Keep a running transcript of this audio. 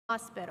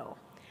hospital.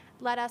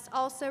 Let us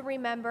also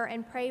remember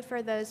and pray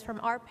for those from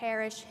our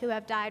parish who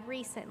have died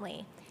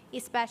recently,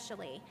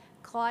 especially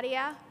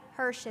Claudia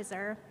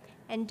Hershizer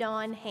and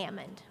Dawn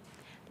Hammond.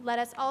 Let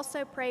us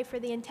also pray for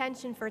the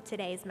intention for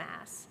today's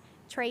Mass,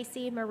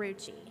 Tracy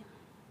Marucci.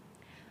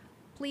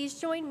 Please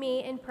join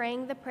me in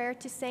praying the prayer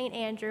to St.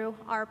 Andrew,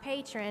 our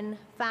patron,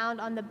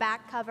 found on the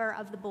back cover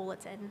of the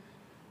bulletin.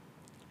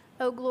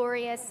 O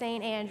glorious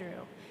St.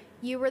 Andrew,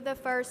 you were the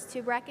first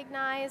to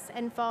recognize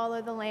and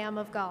follow the Lamb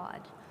of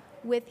God.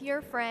 With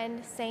your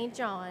friend, St.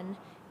 John,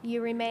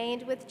 you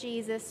remained with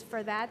Jesus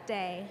for that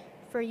day,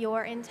 for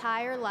your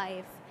entire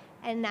life,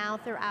 and now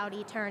throughout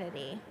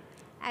eternity.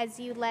 As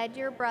you led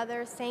your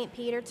brother, St.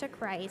 Peter, to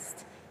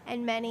Christ,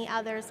 and many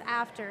others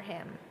after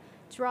him,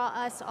 draw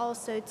us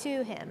also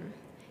to him.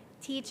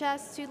 Teach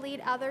us to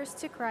lead others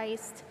to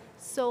Christ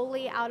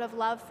solely out of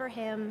love for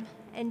him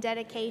and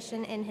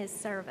dedication in his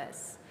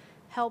service.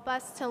 Help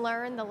us to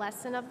learn the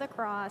lesson of the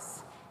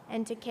cross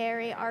and to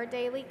carry our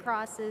daily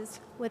crosses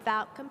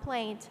without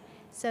complaint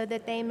so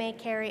that they may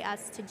carry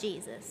us to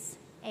Jesus.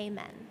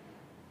 Amen.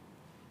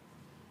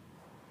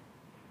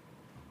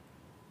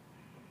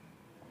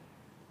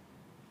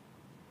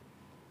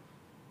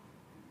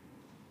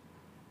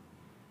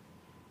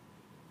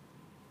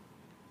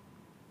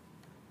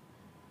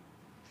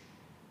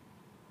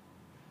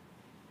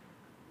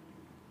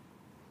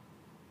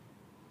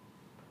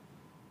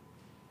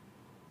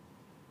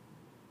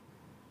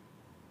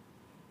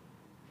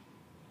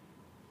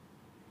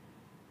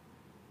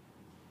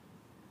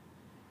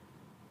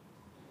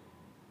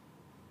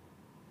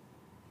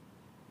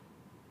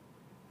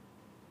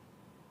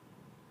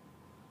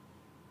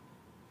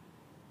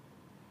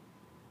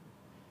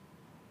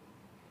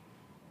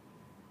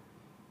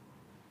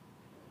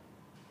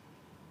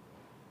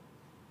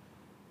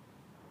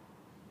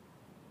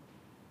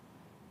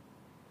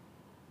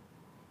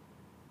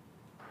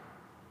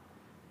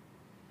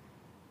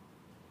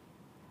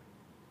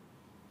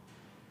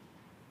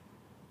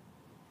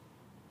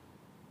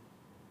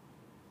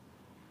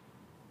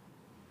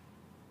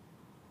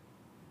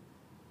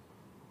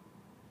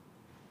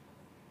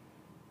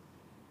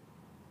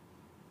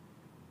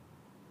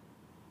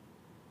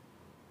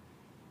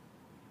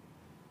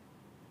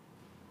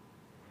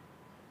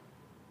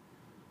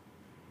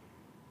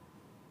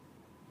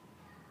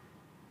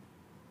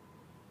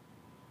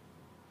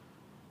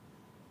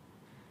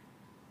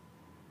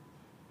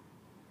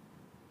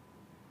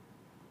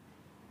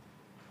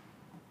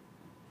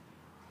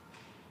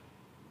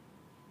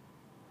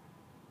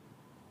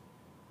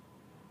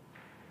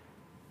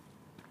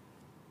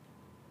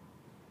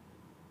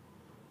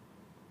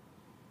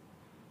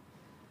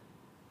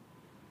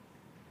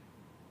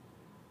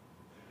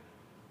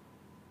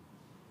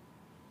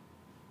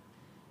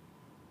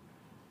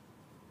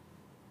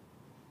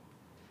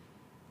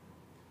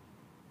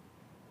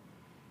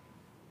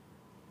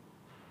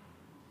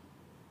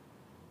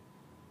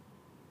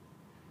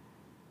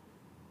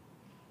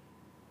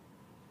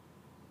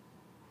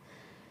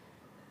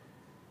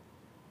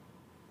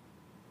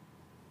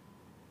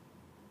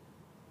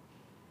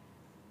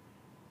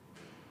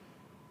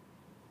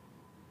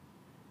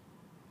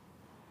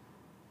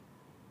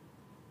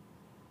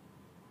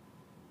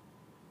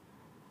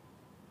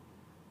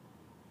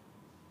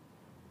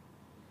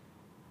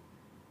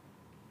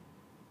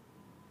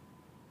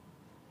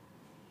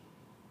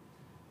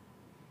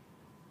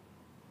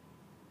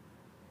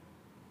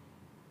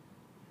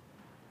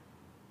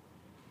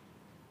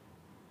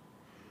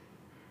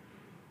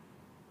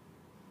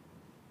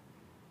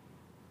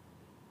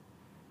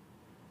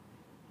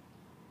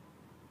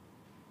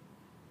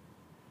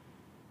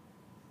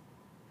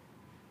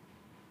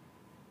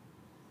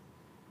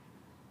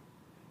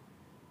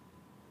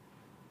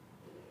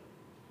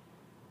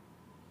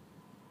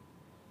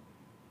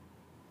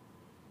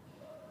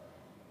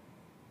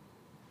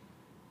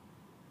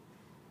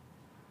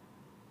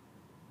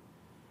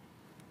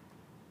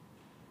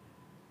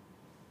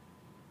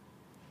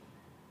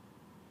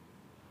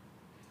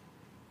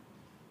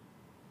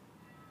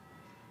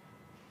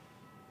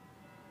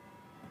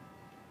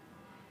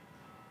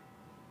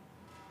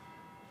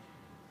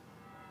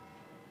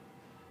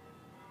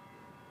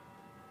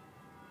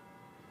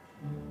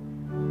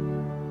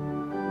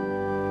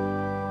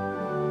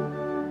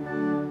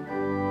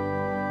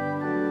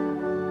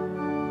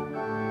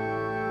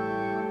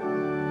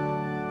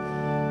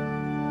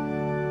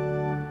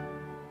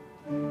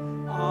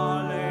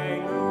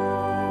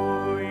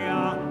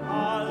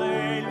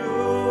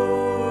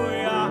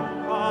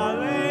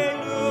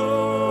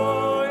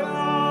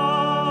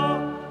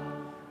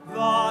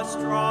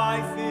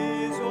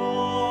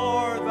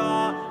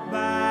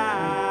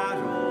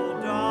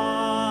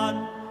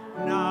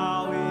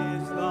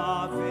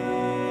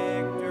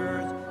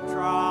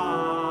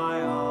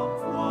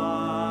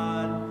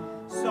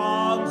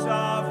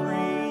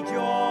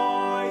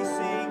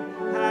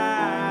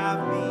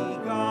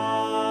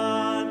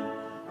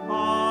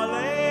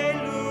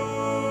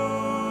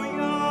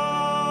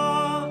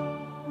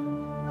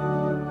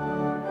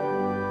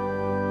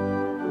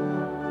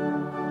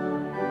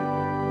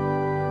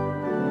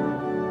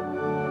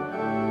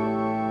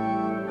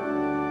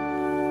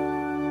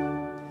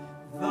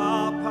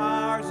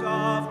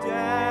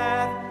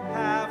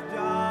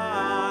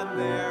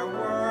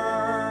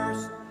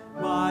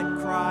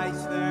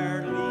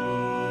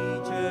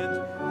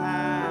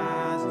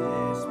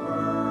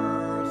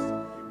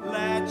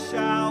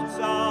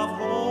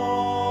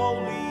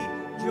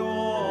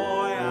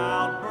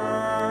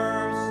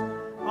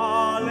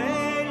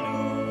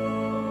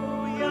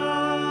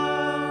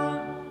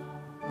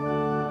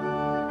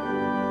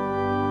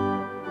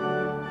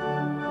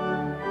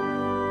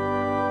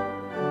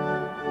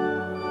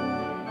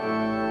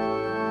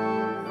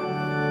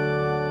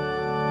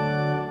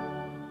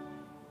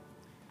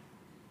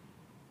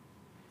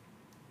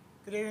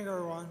 Good evening,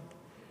 everyone,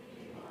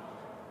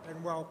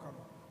 and welcome.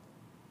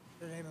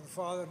 In the name of the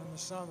Father, and of the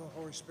Son, and of the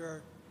Holy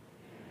Spirit.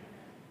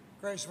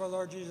 Grace of our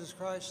Lord Jesus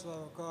Christ, the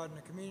love of God, and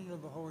the communion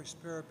of the Holy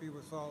Spirit be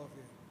with all of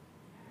you.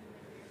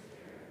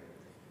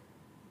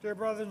 Dear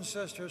brothers and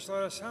sisters,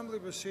 let us humbly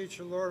beseech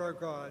the Lord our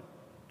God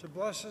to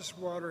bless this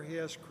water he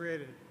has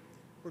created,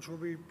 which will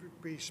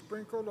be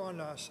sprinkled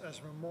on us as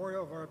a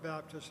memorial of our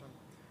baptism.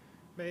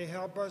 May he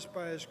help us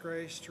by his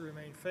grace to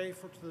remain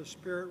faithful to the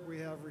Spirit we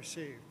have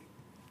received.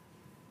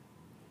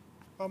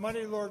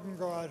 Almighty Lord and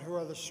God, who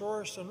are the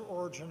source and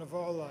origin of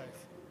all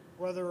life,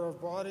 whether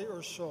of body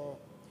or soul,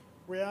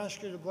 we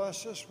ask you to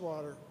bless this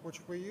water,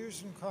 which we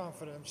use in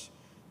confidence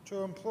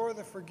to implore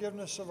the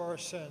forgiveness of our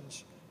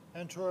sins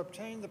and to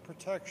obtain the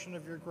protection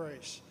of your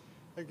grace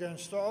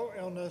against all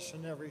illness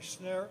and every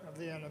snare of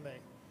the enemy.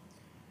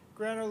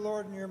 Grant, O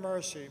Lord, in your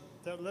mercy,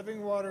 that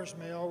living waters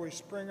may always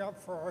spring up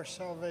for our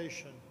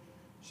salvation,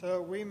 so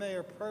that we may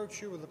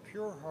approach you with a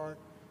pure heart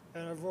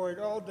and avoid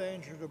all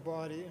danger to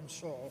body and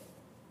soul.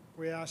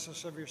 We ask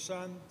this of your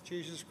Son,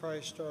 Jesus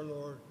Christ our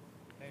Lord.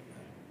 Amen.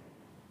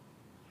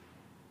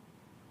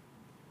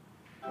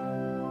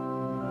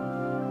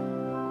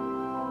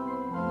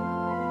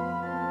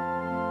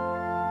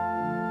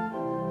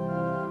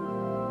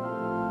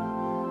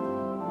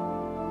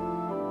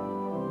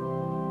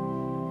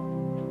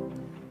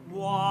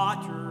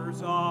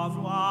 Waters of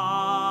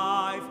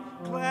life,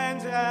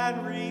 cleanse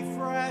and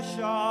refresh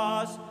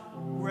us,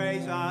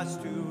 raise us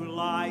to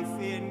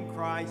life in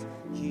Christ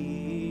Jesus.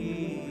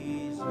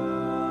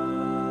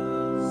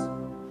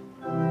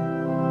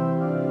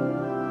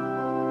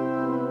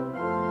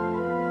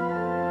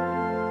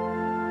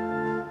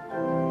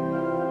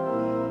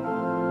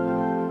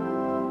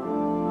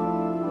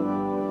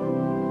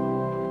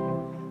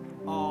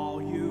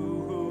 All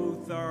you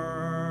who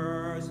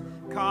thirst,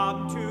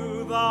 come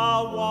to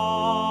the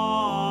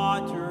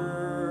waters,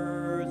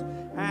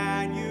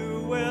 and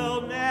you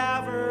will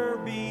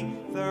never be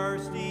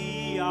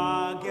thirsty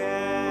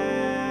again.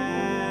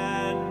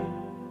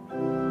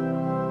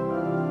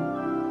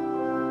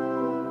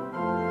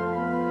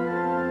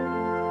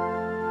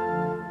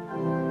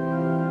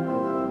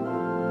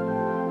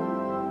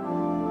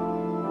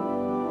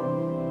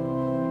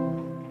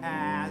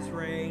 As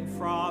rain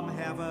from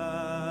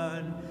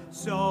heaven,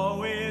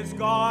 so is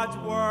God's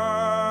word.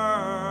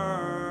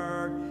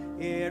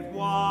 It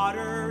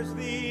waters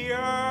the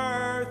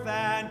earth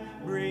and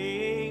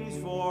brings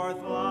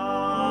forth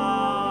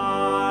life.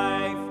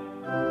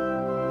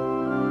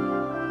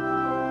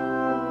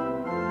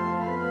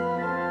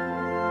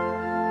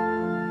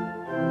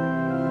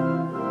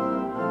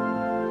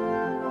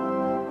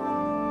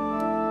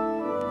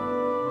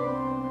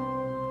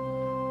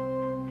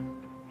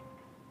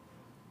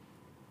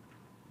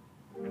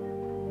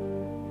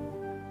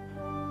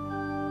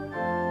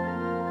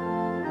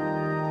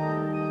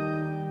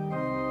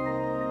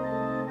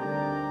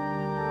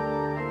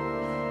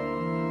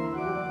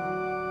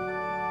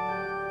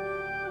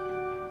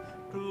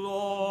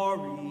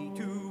 Glory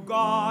to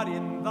God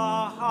in the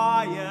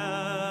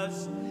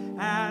highest,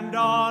 and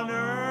on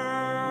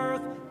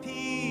earth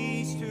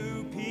peace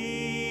to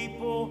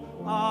people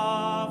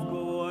of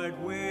good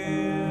will.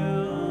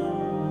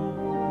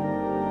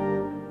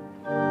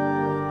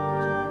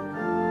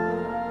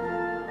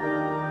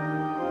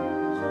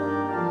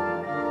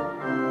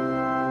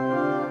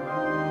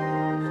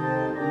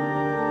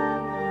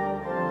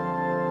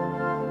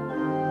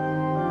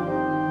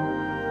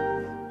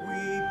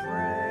 We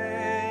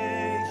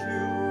praise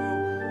you,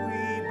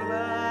 we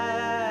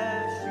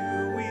bless you,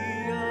 we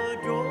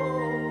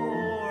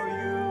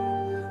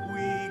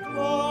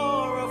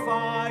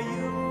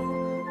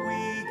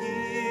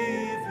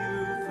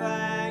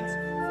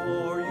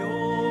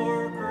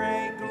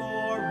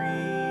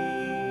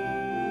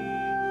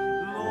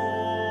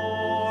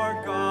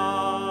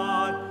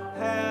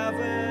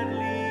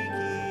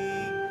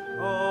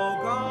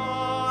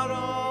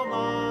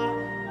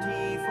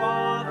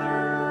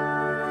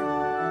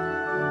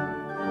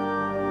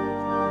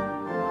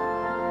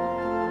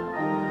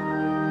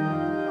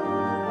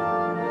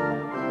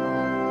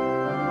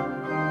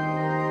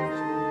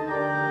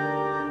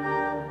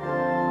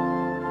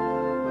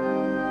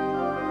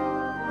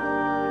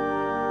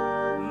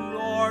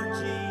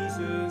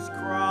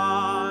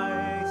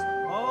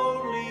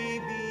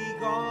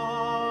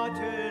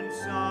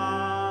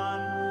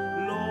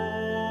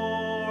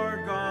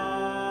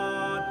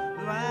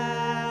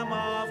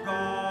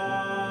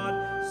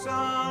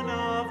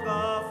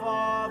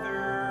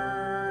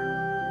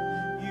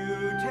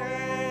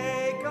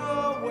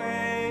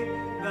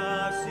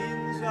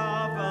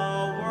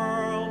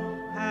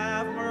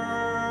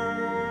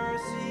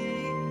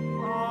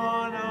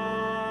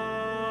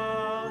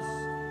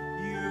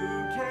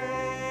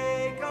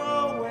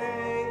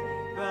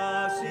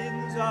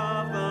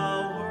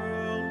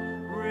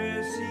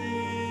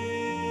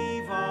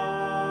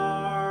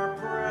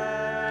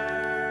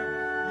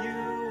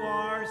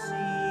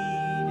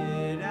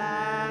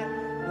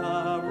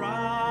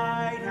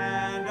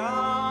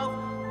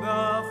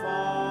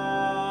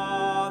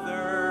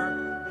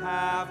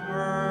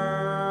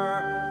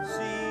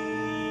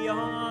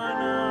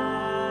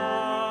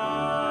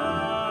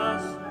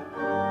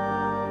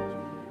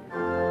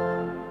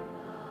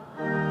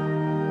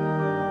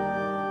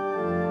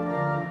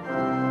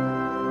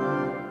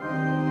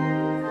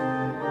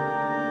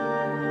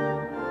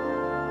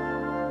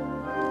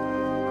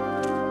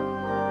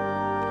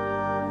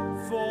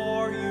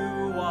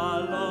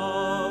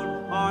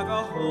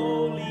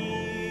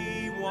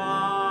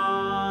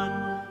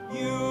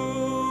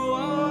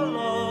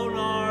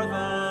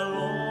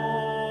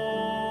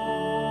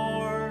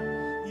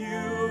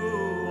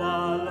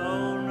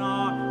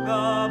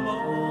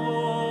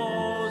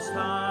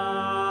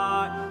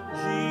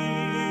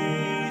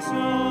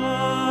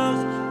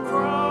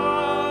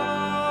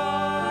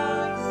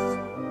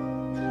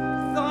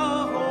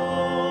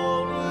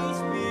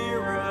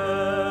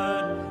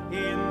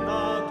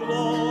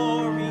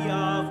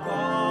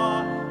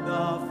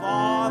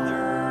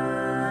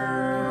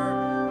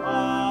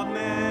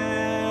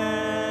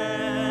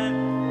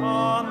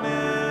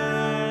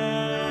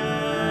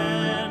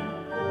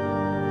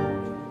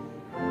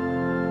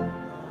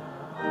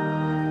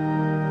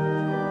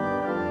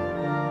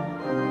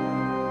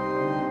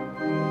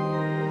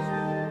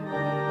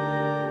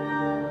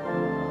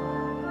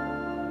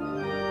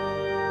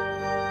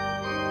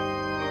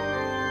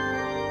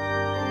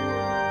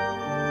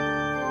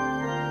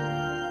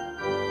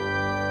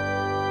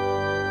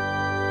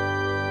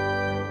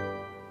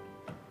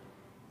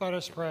Let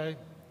us pray.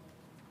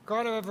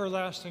 God of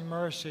everlasting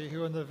mercy,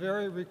 who in the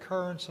very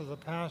recurrence of the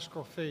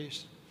Paschal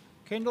feast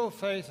kindle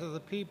faith of the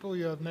people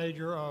you have made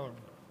your own,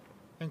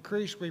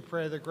 increase, we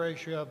pray, the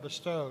grace you have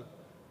bestowed,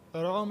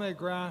 that all may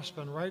grasp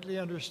and rightly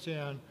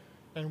understand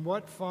in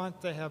what font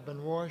they have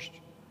been washed,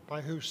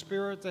 by whose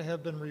Spirit they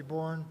have been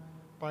reborn,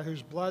 by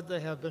whose blood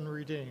they have been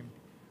redeemed.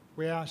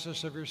 We ask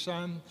this of your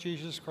Son,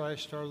 Jesus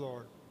Christ our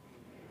Lord.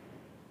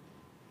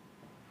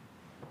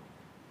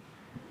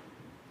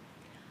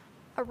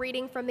 A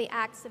reading from the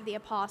Acts of the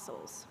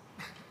Apostles.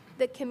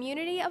 The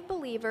community of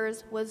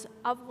believers was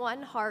of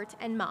one heart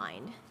and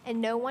mind,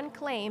 and no one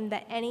claimed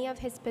that any of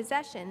his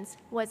possessions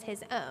was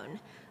his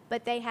own,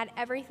 but they had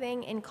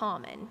everything in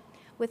common.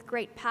 With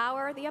great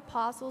power, the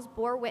apostles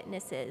bore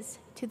witnesses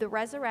to the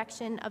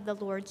resurrection of the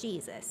Lord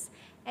Jesus,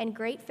 and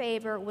great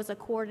favor was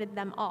accorded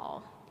them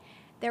all.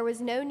 There was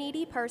no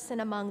needy person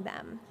among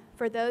them,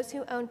 for those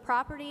who owned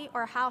property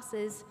or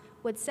houses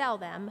would sell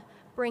them,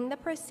 bring the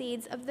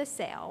proceeds of the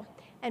sale,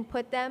 and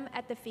put them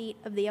at the feet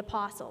of the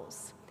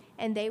apostles,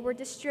 and they were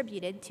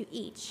distributed to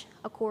each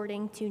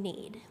according to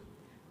need.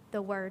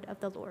 The word of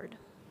the Lord.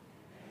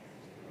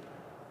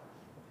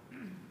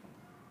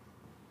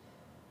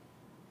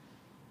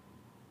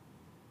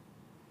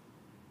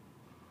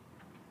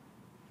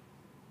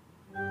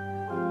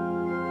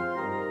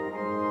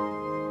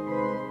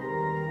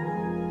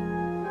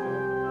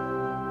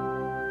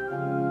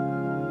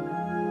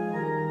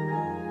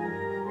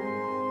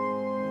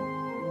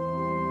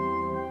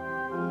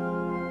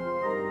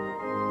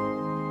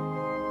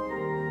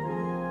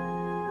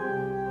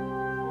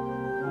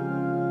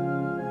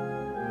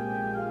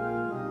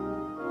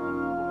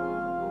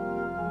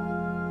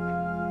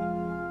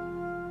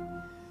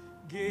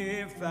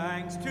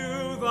 Thanks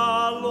to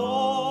the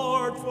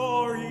Lord,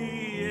 for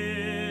he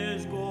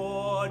is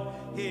good.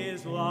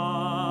 His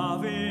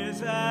love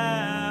is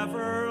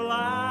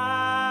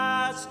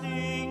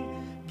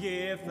everlasting.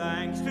 Give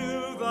thanks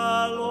to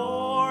the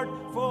Lord,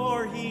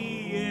 for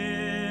he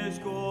is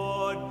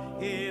good.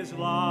 His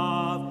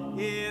love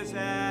is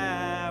everlasting.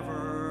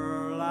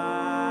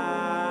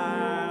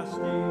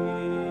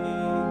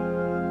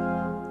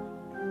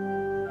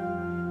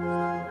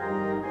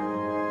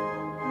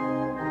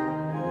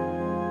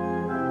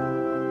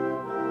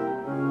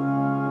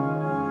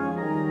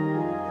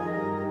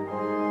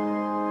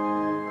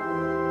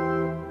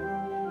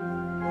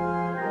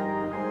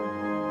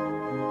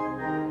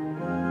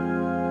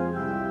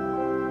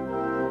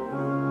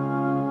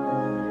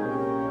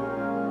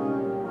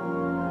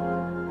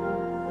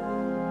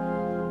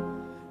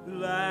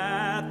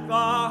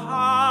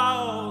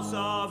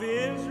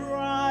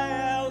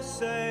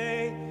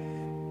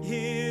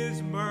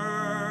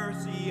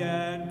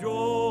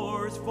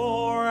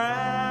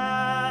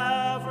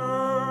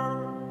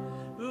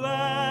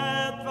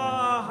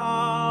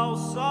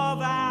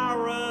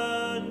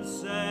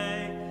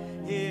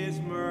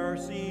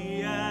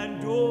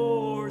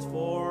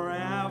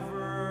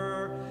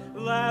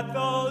 Let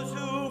those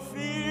who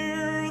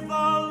fear the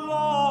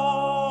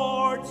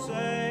Lord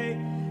say,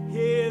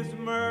 his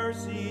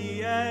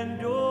mercy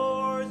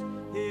endures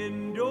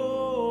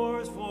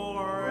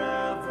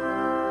forever.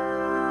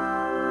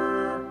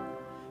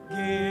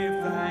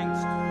 Give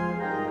thanks to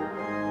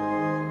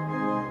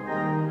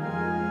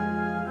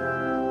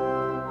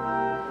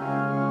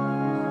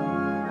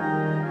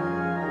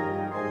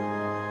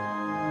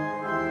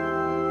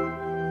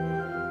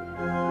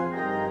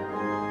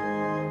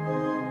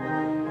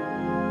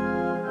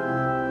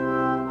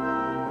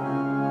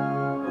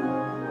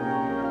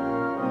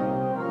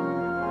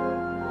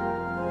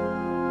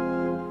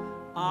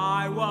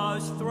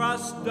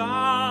thrust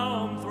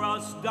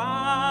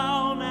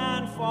down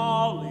and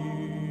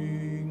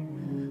falling,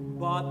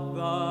 but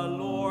the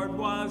Lord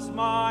was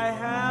my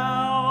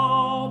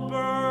helper.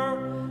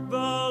 The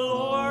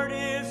Lord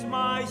is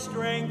my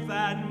strength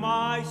and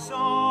my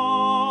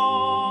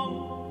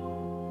song.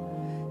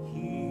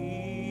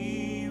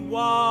 He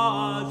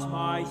was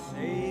my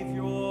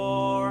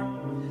Savior.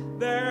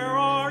 There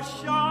are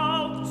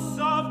shouts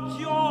of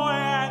joy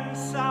and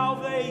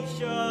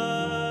salvation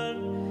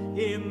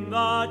in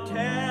the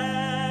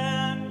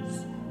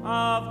tents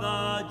of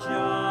the just.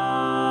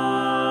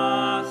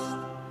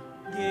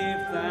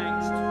 Give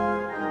thanks to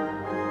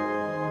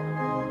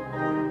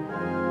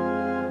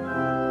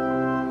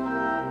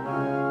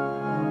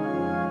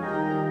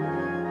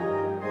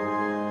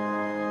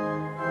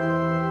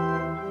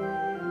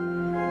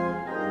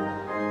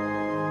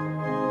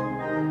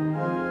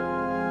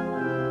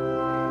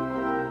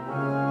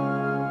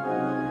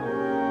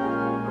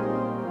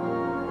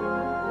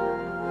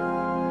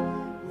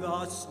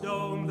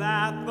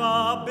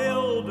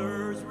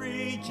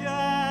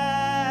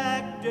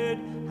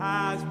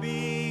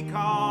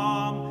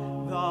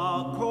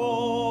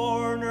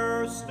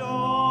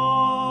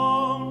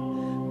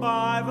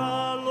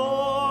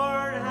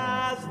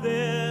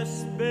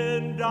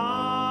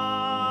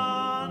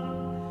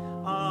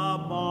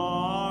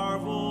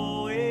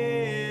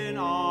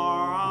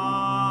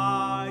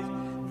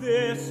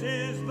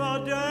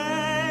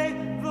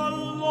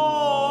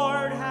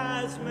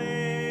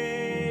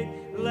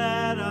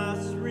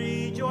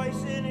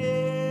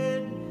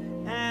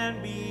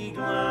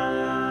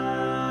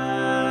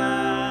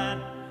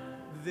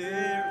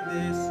hear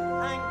this,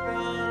 thank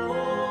the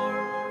Lord,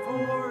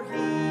 for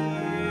he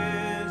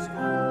is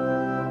good.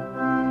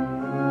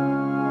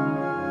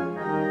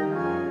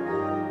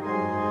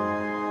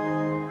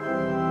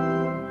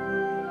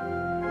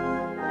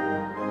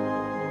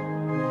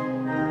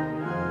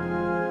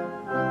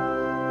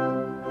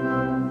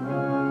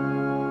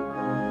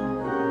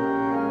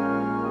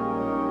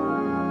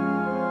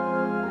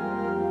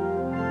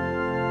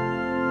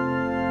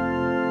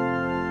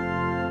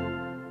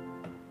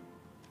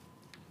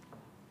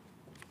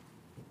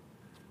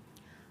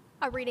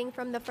 A reading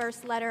from the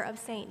first letter of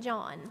St.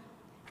 John.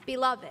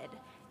 Beloved,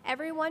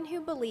 everyone who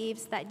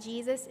believes that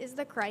Jesus is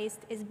the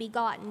Christ is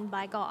begotten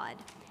by God,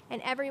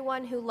 and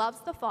everyone who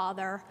loves the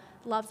Father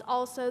loves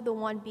also the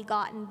one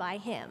begotten by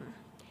him.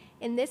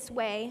 In this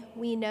way,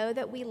 we know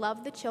that we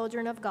love the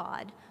children of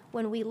God,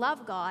 when we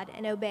love God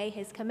and obey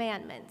his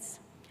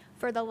commandments.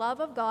 For the love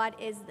of God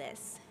is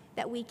this,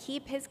 that we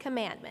keep his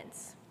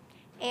commandments.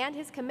 And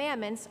his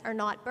commandments are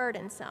not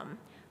burdensome,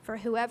 for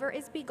whoever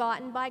is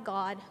begotten by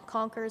God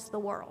conquers the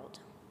world.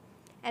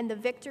 And the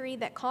victory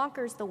that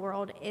conquers the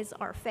world is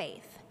our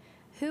faith.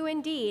 Who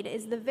indeed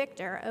is the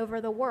victor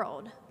over the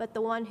world, but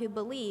the one who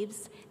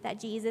believes that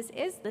Jesus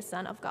is the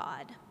Son of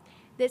God?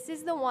 This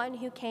is the one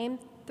who came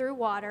through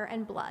water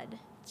and blood,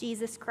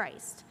 Jesus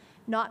Christ,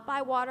 not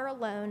by water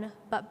alone,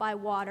 but by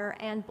water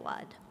and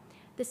blood.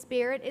 The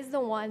Spirit is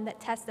the one that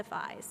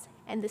testifies,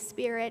 and the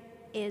Spirit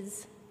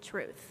is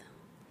truth.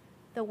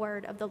 The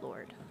word of the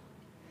Lord.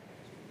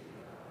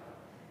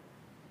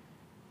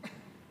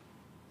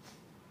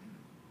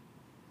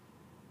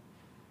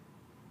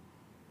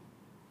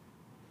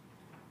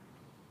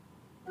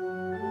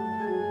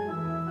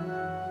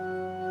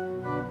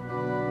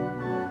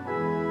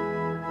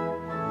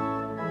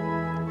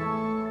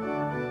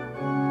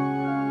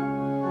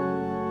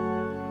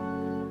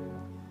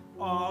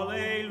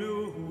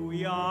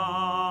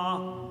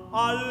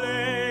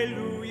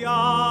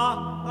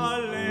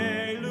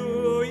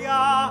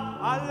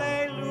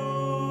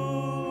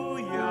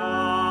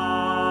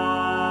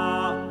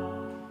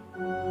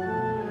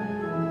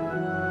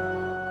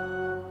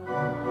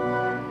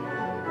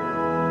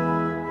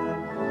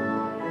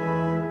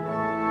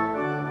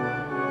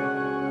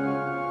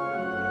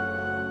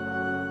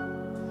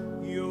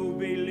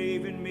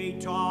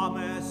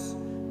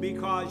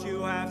 Because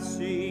you have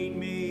seen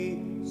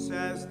me,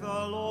 says the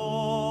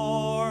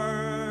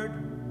Lord.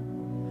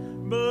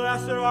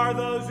 Blessed are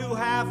those who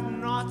have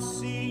not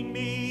seen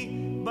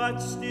me, but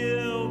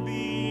still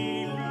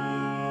believe.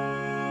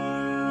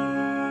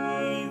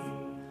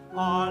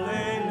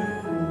 Alleluia.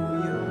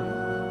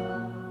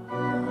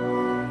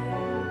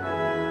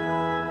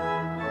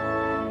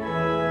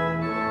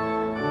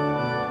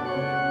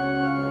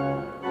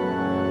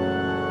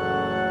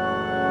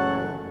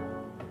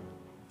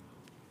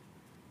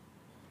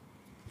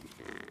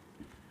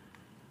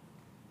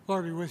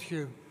 Lord be with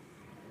you.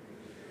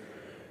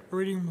 A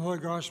reading from the Holy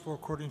Gospel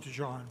according to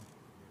John.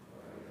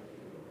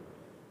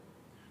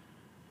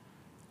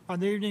 On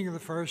the evening of the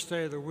first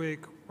day of the week,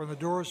 when the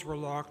doors were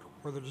locked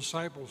where the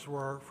disciples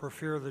were for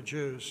fear of the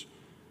Jews,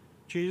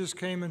 Jesus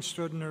came and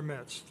stood in their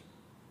midst.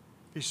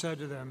 He said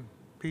to them,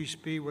 "Peace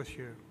be with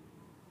you."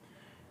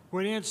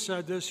 When he had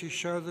said this, he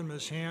showed them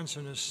his hands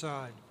and his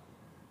side.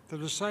 The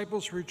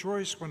disciples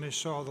rejoiced when they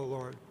saw the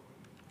Lord.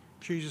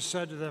 Jesus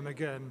said to them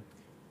again,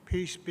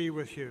 "Peace be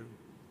with you.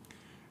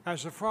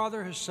 As the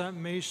Father has sent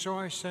me, so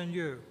I send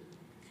you."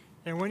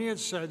 And when he had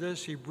said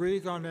this, he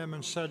breathed on them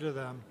and said to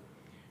them,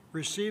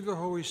 "Receive the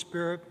Holy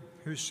Spirit.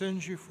 Whose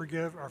sins you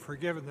forgive are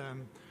forgiven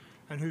them,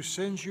 and whose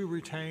sins you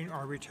retain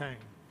are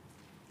retained."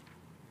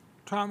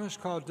 Thomas,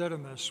 called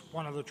Didymus,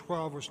 one of the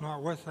 12, was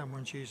not with them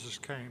when Jesus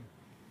came.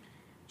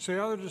 So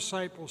the other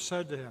disciples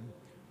said to him,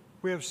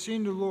 "We have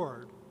seen the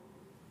Lord."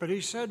 But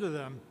he said to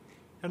them,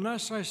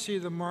 "Unless I see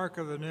the mark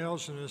of the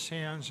nails in his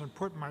hands and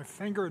put my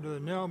finger into the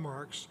nail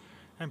marks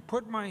and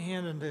put my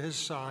hand into his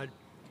side,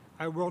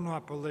 I will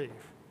not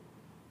believe."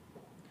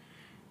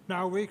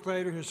 Now a week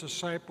later, his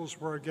disciples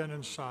were again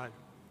inside,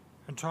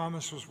 and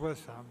Thomas was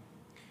with them.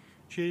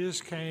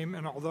 Jesus came,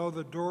 and although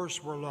the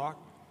doors were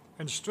locked,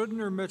 and stood in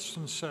their midst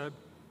and said,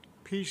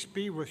 "Peace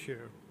be with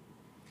you."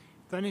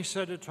 Then he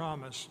said to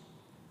Thomas,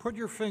 "Put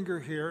your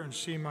finger here and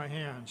see my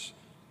hands,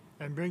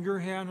 and bring your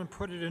hand and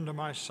put it into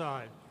my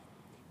side.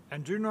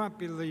 And do not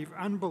believe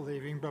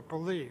unbelieving, but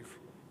believe."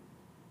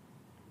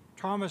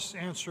 Thomas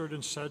answered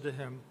and said to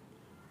him,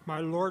 "My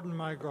Lord and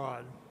my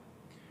God."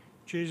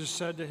 Jesus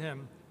said to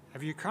him,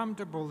 "Have you come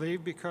to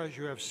believe because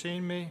you have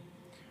seen me?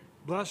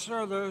 Blessed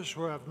are those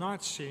who have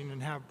not seen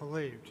and have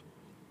believed."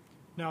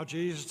 Now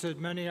Jesus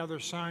did many other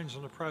signs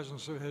in the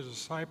presence of his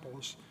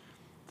disciples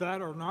that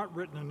are not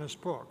written in this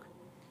book,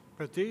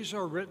 but these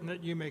are written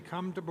that you may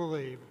come to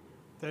believe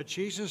that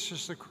Jesus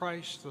is the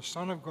Christ, the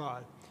Son of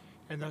God,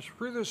 and that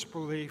through this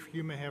belief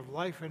you may have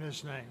life in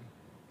his name.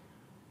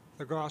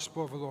 The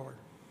Gospel of the Lord.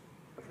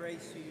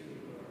 Praise to you, Lord.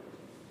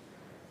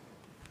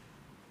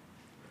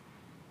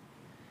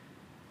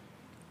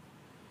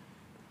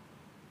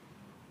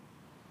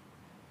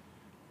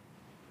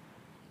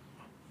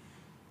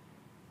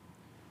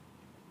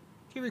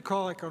 You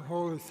recall, like on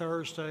Holy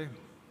Thursday,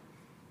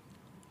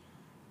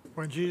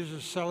 when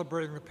Jesus is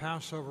celebrating the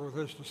Passover with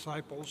his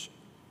disciples,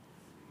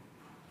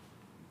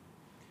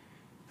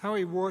 how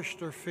he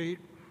washed their feet.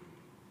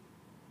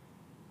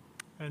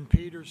 And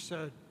Peter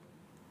said,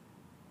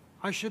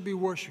 I should be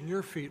washing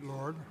your feet,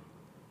 Lord.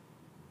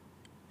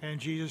 And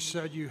Jesus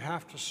said, you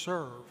have to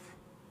serve.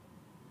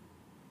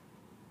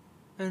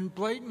 And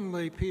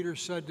blatantly, Peter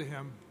said to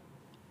him,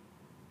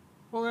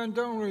 well, then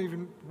don't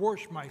even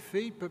wash my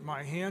feet, but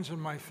my hands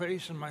and my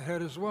face and my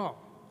head as well.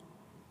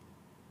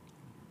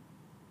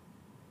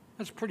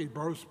 That's pretty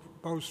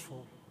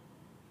boastful.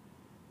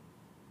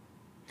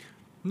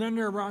 And then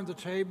they're around the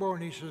table,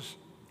 and he says,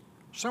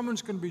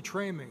 someone's going to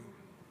betray me.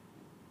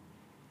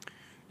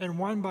 And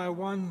one by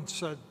one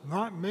said,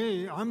 not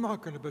me, I'm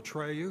not going to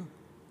betray you.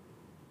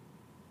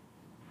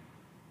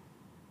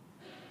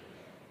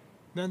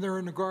 Then they're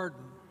in the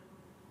garden.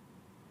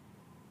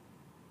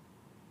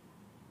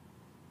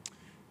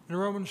 And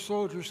the Roman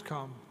soldiers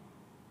come.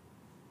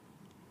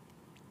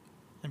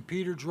 And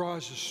Peter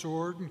draws his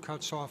sword and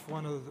cuts off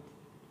one of the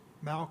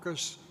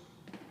Malchus,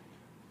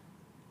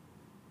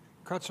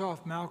 cuts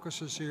off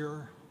Malchus's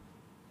ear.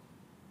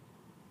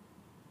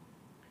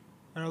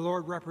 And the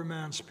Lord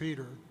reprimands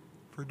Peter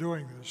for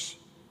doing this.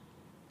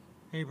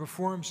 And he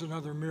performs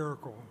another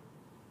miracle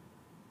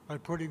by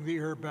putting the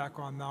ear back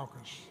on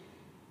Malchus.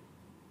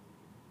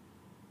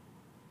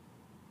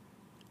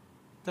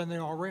 Then they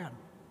all ran.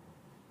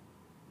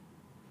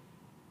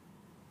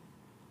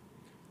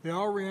 They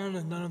all ran,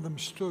 and none of them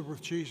stood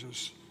with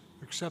Jesus,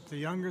 except the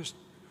youngest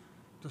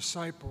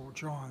disciple,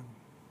 John,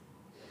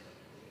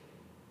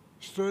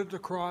 stood at the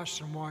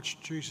cross and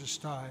watched Jesus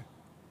die.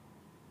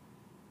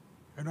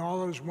 And all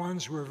those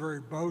ones who were very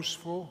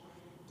boastful,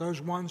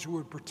 those ones who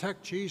would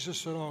protect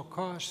Jesus at all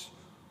costs,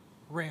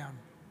 ran.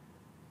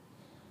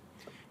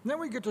 And then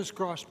we get this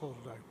gospel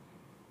today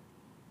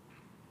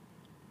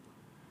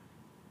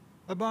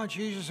about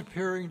Jesus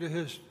appearing to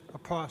his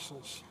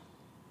apostles.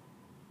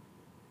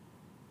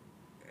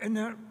 In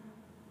that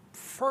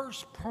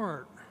first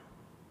part,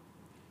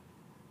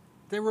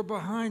 they were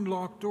behind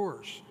locked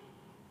doors.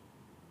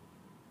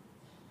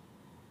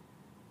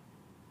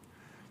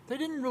 They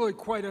didn't really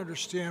quite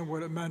understand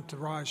what it meant to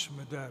rise from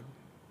the dead.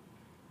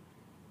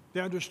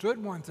 They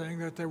understood one thing,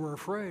 that they were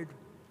afraid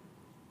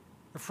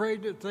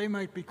that they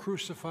might be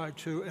crucified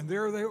too, and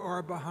there they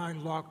are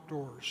behind locked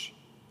doors.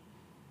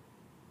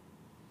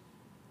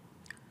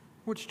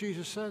 What's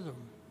Jesus said to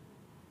them?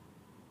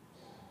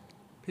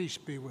 Peace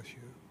be with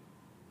you.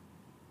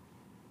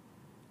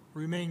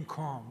 Remain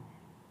calm.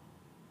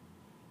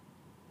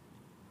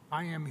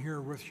 I am here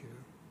with you.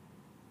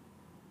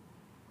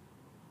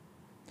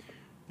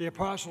 The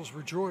apostles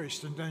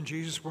rejoiced, and then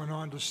Jesus went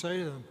on to say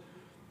to them,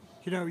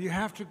 you know, you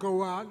have to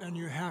go out and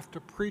you have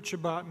to preach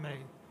about me.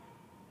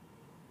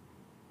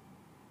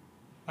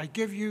 I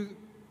give you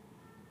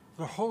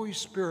the Holy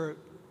Spirit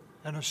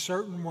in a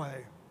certain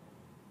way.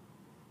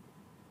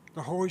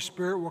 The Holy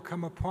Spirit will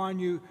come upon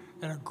you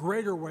in a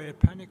greater way at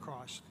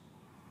Pentecost.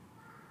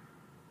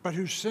 But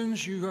whose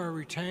sins you are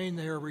retained,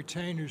 they are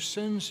retained. Whose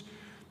sins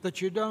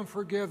that you don't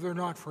forgive, they're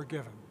not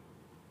forgiven.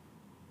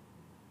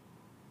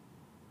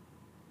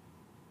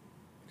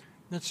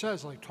 And it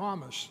says, like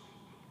Thomas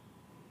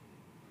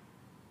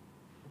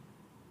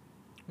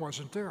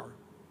wasn't there.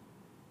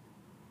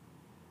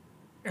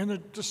 And the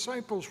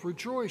disciples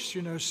rejoiced,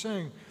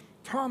 saying,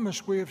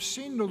 Thomas, we have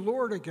seen the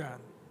Lord again.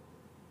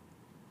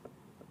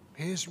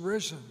 He is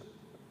risen.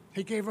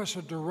 He gave us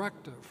a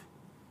directive.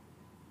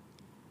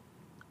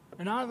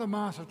 And out of the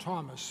mouth of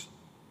Thomas,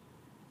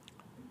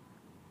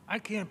 I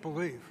can't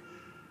believe.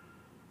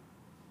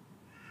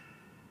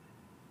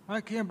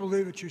 I can't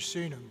believe that you've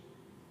seen him.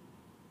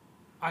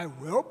 I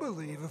will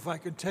believe if I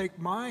can take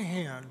my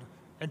hand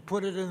and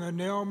put it in the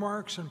nail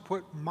marks and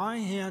put my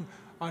hand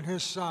on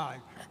his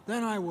side.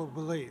 Then I will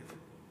believe.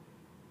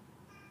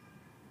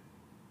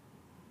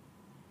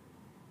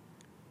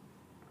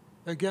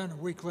 Again, a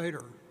week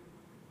later.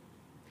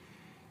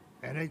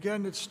 And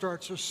again, it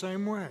starts the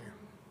same way.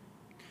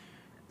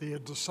 The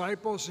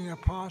disciples and the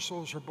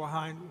apostles are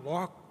behind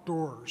locked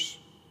doors.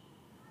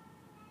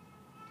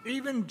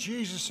 Even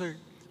Jesus,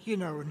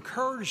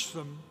 encouraged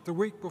them the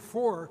week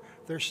before.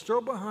 They're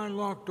still behind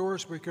locked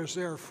doors because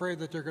they're afraid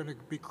that they're going to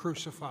be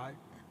crucified.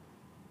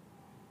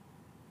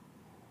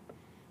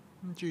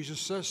 And Jesus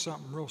says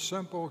something real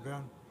simple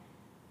again.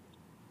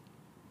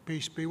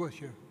 Peace be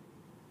with you.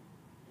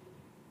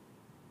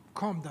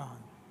 Calm down.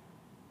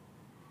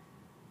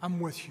 I'm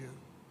with you.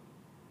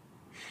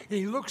 And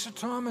he looks at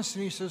Thomas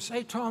and he says,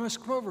 hey, Thomas,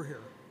 come over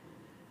here.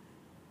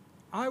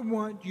 I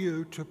want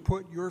you to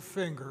put your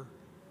finger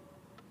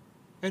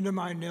into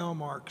my nail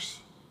marks.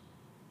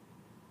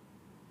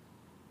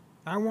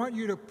 I want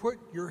you to put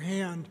your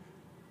hand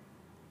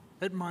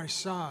at my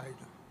side.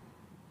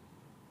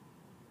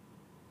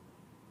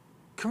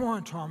 Come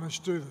on, Thomas,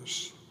 do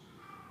this.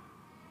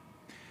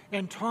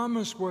 And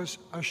Thomas was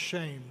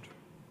ashamed.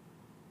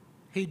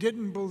 He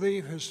didn't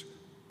believe his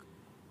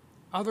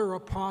other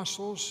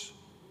apostles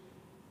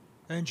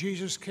And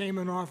Jesus came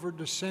and offered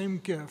the same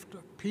gift,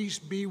 peace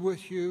be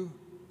with you,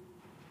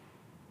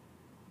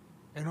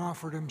 and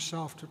offered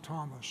himself to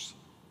Thomas.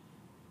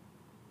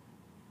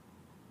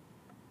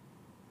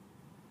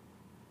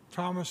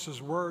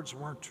 Thomas's words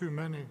weren't too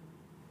many.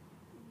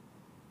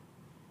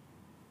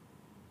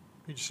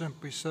 He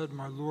simply said,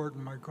 "My Lord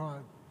and my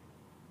God."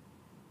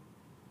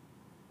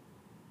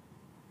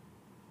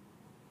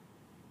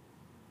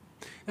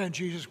 And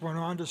Jesus went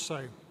on to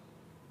say,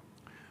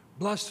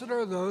 "Blessed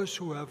are those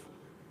who have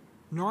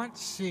not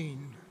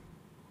seen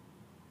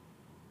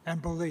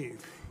and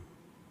believe."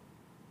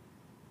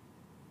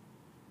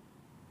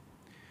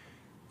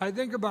 I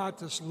think about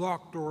this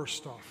locked door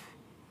stuff.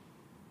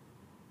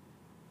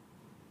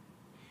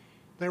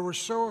 They were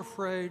so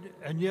afraid,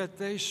 and yet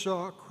they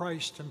saw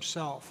Christ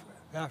himself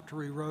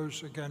after he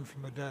rose again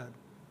from the dead.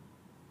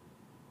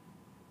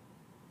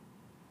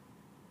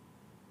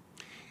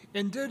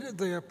 And did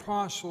the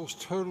apostles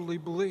totally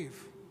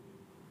believe?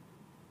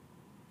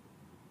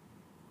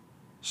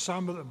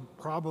 Some of them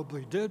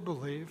probably did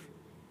believe,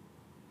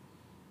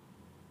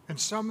 and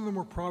some of them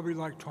were probably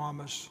like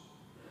Thomas,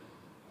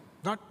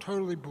 not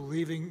totally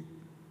believing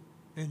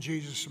in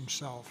Jesus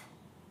himself.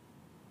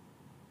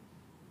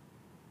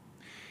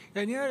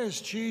 And yet,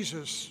 as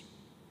Jesus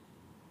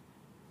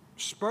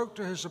spoke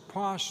to his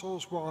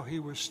apostles while he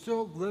was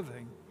still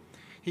living,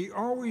 he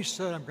always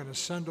said, "I'm going to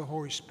send the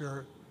Holy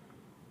Spirit."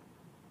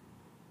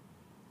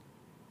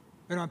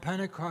 And on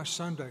Pentecost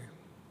Sunday,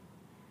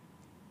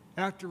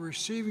 after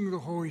receiving the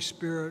Holy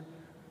Spirit,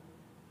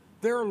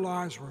 their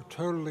lives were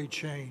totally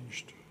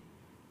changed.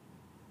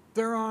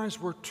 Their eyes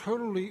were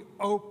totally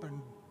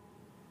opened,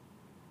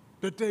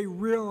 that they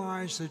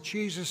realized that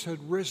Jesus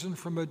had risen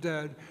from the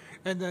dead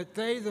and that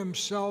they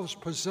themselves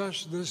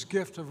possessed this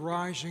gift of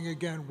rising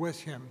again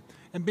with him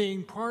and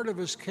being part of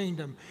his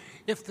kingdom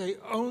if they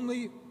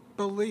only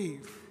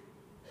believe.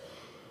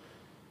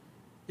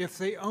 If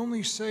they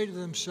only say to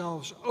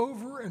themselves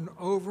over and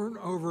over and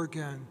over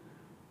again,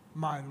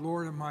 "My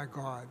Lord and my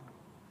God."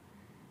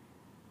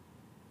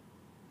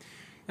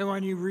 And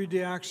when you read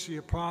the Acts of the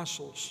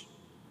Apostles,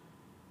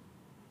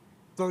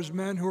 those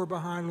men who are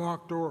behind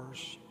locked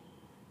doors,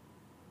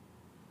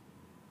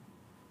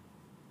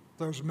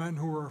 those men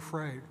who were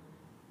afraid,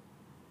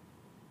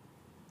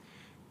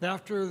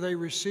 after they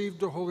received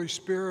the Holy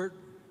Spirit,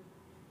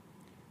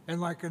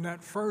 and like in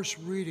that first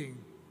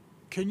reading,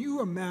 can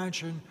you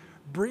imagine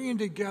bringing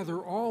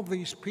together all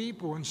these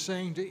people and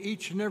saying to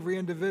each and every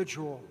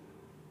individual,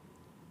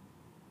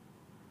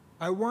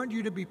 "I want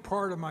you to be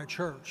part of my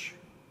church.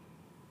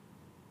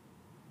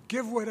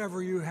 Give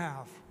whatever you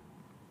have,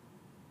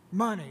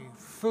 money,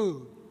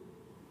 food."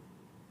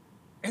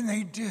 And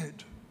they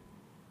did.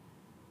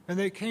 And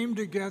they came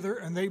together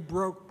and they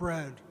broke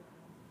bread.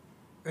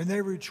 And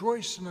they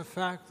rejoiced in the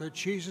fact that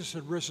Jesus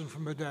had risen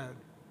from the dead.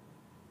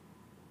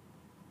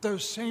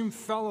 Those same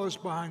fellows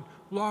behind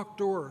locked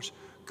doors,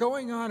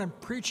 going on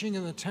and preaching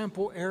in the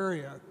temple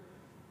area,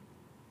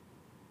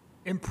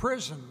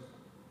 imprisoned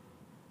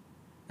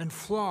and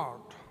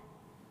flogged,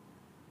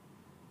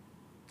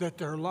 that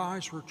their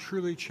lives were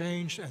truly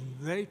changed and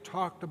they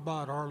talked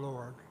about our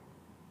Lord.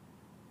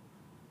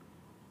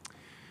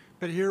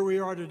 But here we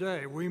are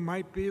today. We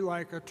might be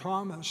like a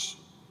Thomas,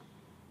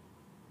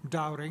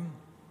 doubting.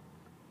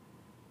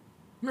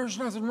 There's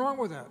nothing wrong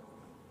with that.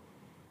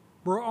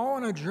 We're all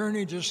on a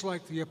journey just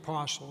like the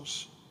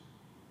apostles.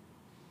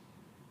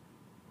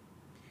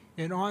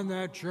 And on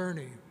that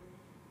journey,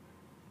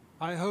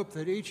 I hope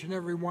that each and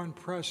every one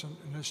present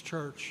in this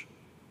church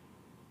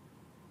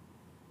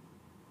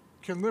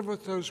can live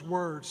with those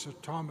words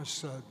that Thomas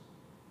said.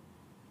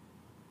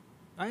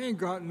 "I ain't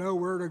got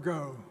nowhere to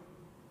go.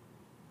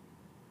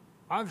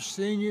 I've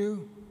seen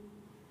you,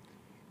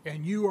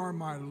 and you are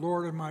my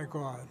Lord and my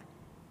God."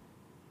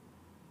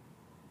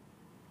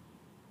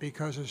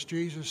 Because as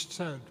Jesus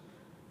said,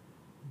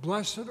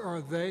 "Blessed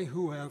are they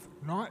who have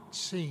not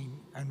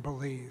seen and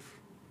believe."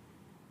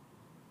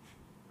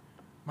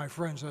 My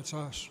friends, that's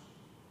us.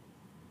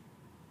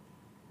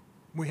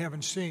 We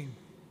haven't seen,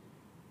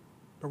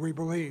 but we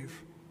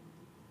believe.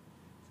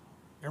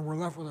 And we're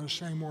left with those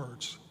same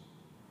words,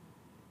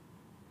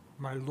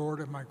 "My Lord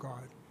and my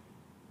God."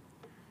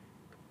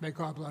 May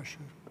God bless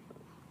you.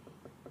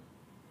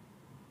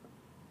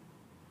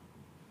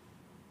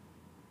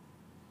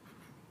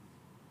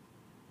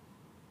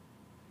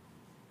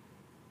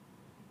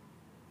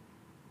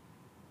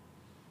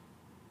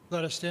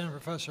 Let us stand and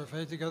profess our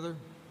faith together.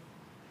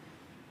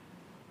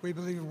 We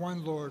believe in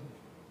one Lord.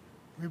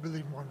 We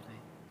believe in one God.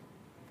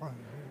 Father,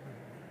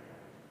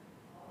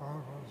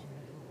 all those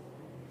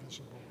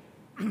invisible.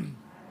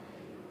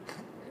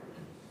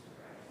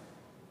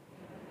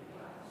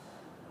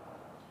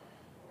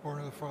 Born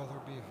of the Father,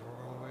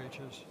 before all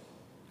ages,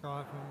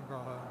 God from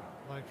God,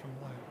 light from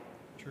light,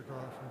 true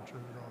God from true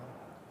God,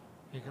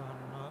 begotten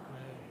and not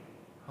made,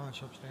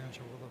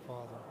 consubstantial with the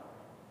Father.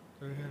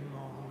 Through him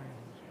all the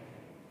angels made.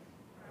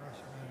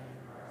 Us man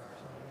and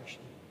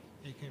salvation.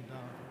 He came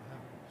down from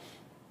heaven,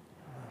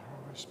 and the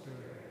Holy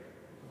Spirit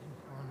was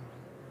incarnate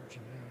of the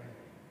Virgin Mary,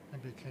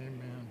 and became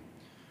man.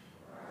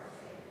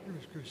 He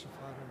was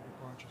crucified under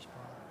Pontius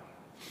Pilate.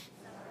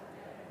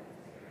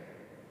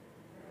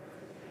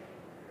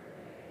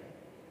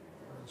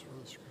 As for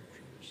the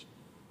scriptures,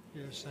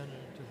 he ascended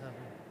into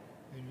heaven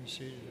and is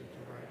seated at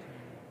the right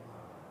hand of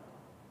God.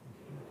 And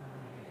from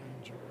the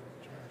angel to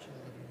judge the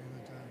living and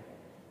the dead,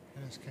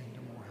 and his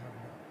kingdom will have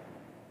no end.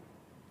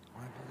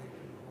 I believe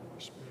in the Holy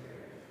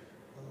Spirit,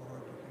 the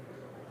Lord, the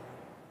giver of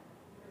life,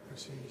 who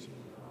sees in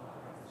the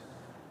Father of his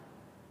Son,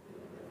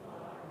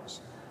 the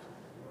saints of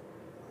the Lord,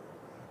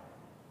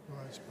 who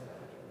has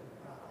spoken to the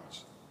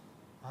prophets.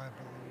 I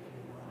believe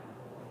in one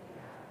holy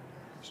Catholic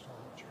and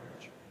apostolic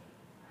church.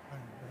 I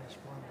embrace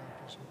one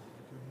baptism for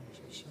the forgiveness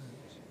of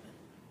sins.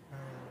 And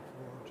I look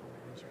forward to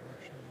the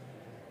resurrection of the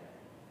dead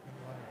and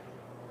life of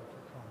the world to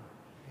come.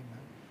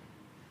 Amen.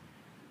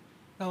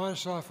 Now let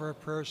us offer a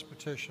prayer's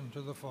petition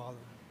to the Father.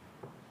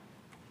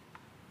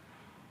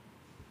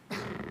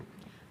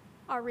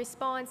 Our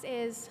response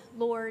is,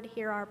 Lord,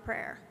 hear our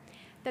prayer.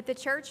 That the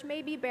church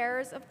may be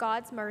bearers of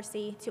God's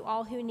mercy to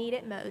all who need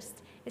it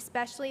most,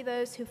 especially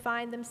those who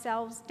find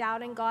themselves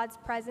doubting God's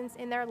presence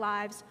in their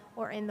lives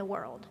or in the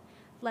world.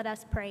 Let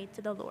us pray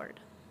to the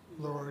Lord.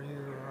 Lord,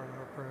 hear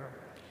our prayer.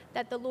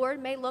 That the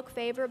Lord may look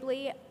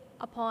favorably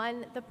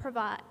upon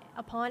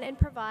and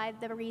provide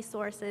the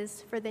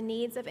resources for the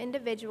needs of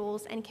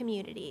individuals and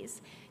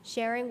communities,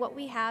 sharing what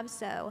we have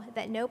so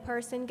that no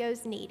person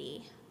goes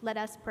needy. Let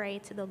us pray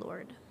to the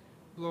Lord.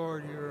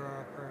 Lord, hear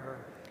our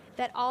prayer.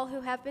 That all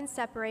who have been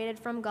separated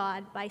from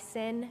God by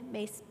sin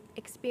may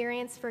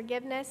experience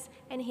forgiveness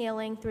and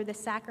healing through the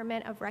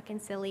sacrament of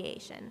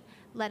reconciliation.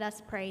 Let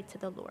us pray to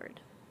the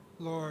Lord.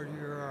 Lord,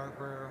 hear our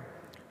prayer.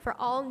 For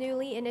all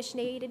newly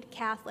initiated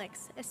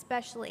Catholics,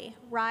 especially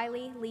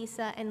Riley,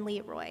 Lisa, and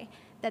Leroy,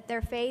 that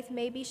their faith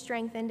may be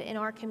strengthened in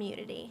our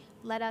community.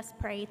 Let us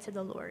pray to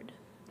the Lord.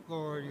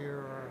 Lord, hear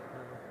our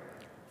prayer.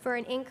 For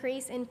an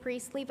increase in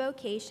priestly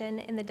vocation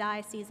in the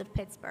Diocese of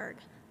Pittsburgh,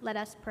 let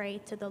us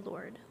pray to the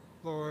Lord.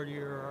 Lord,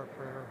 hear our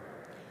prayer.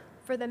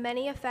 For the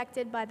many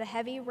affected by the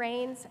heavy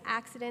rains,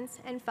 accidents,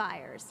 and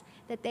fires,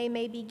 that they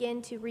may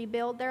begin to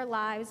rebuild their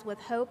lives with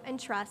hope and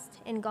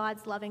trust in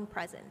God's loving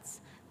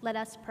presence. Let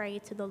us pray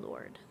to the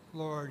Lord.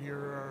 Lord, hear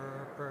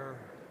our prayer.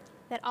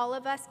 That all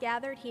of us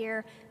gathered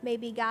here may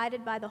be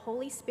guided by the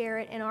Holy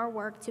Spirit in our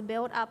work to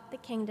build up the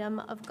kingdom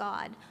of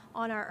God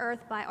on our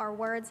earth by our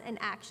words and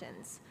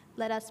actions.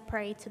 Let us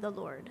pray to the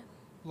Lord.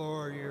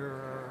 Lord, hear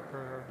our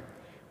prayer.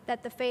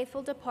 That the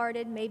faithful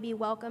departed may be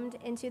welcomed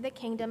into the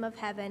kingdom of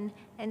heaven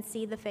and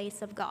see the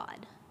face of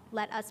God.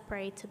 Let us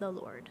pray to the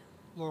Lord.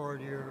 Lord,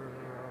 hear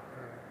our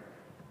prayer.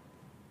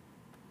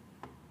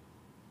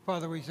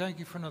 Father, we thank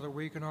you for another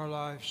week in our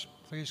lives.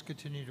 Please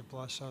continue to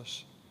bless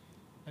us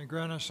and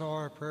grant us all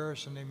our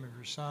prayers in the name of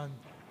your Son,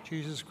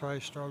 Jesus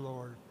Christ our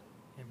Lord.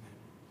 Amen.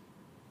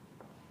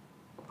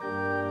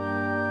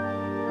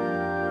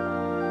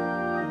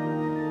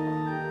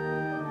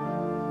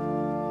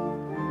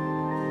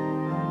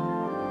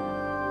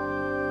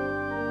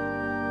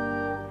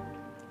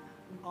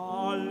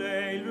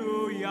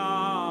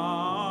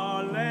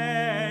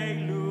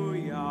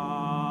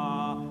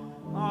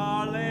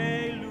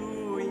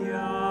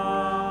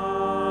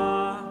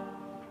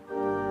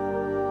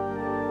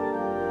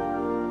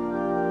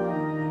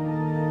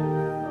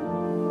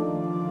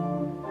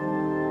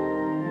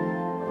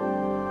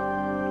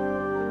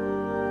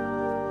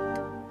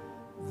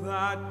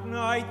 That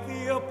night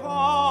the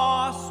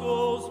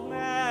apostles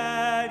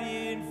met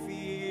in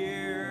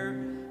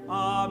fear.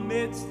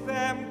 Amidst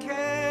them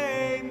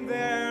came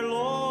their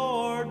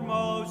Lord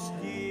most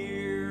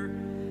dear,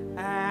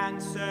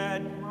 and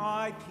said,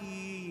 "My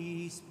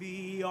peace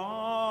be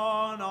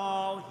on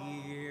all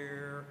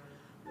here."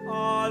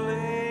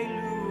 Alleluia.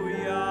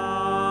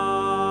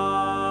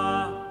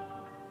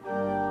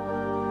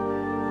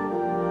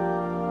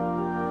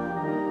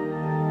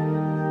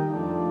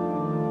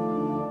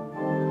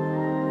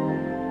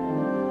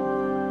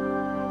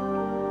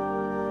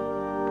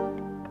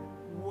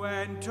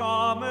 When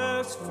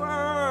Thomas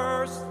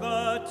first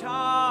the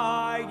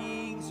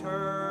tidings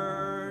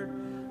heard,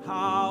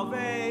 how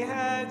they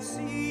had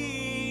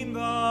seen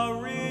the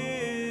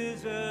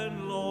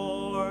risen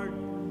Lord,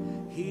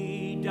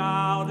 he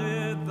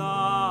doubted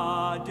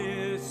the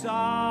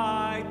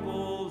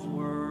disciples'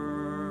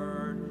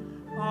 word.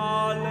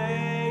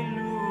 Alleluia.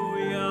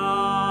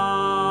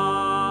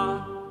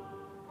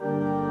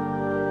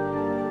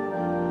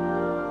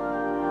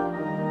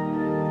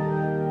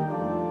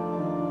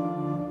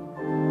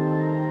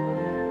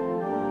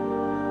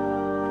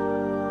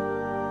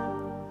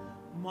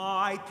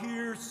 My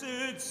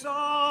pierced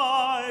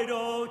side,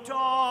 O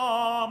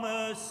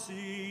Thomas,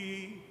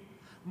 see.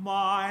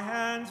 My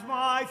hands,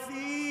 my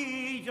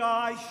feet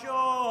I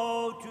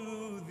show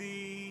to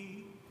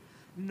thee.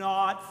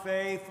 Not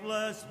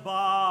faithless,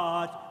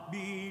 but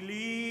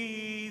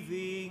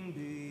believing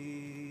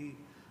be.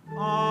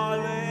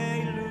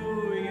 Alleluia.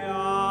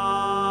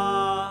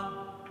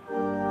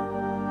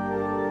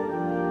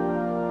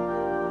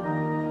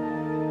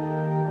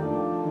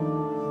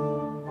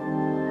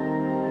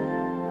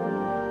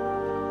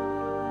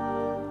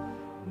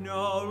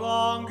 No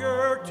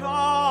longer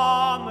time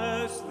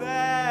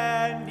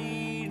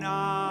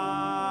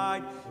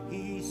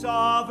He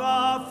saw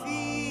the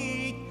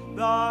feet,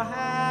 the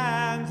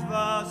hands,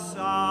 the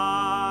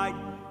side.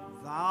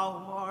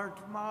 Thou art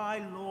my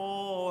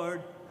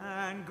Lord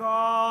and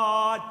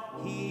God,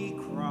 he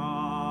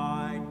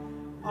cried.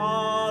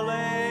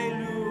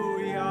 Alleluia.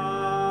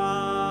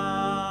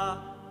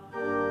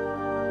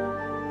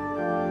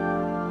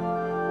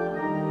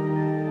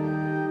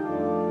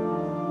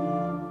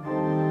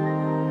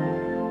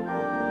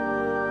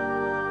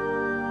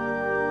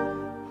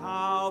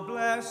 How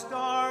blessed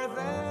are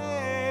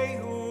they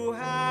who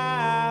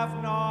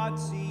have not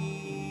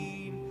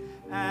seen,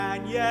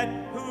 and yet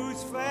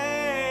whose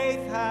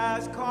faith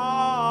has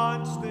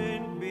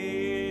constant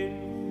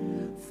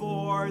been,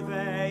 for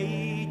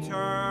they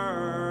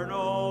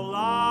eternal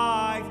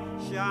life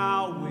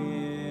shall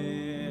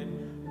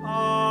win.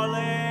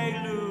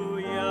 Alleluia.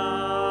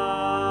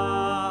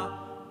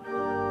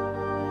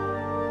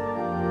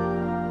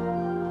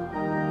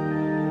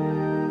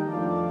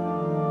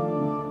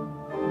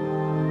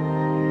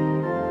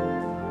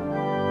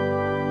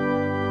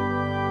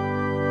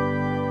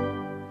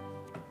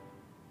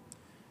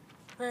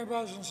 Pray,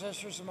 brothers and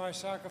sisters, that my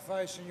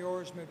sacrifice and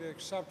yours may be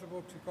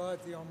acceptable to God,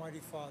 the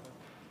Almighty Father.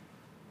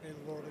 May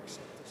the Lord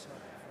accept the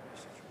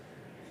sacrifice.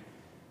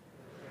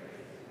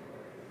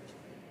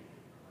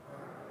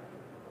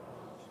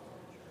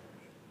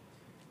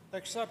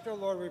 Accept, O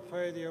Lord, we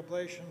pray, the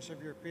oblations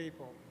of your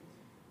people,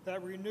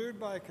 that renewed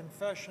by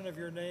confession of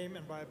your name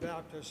and by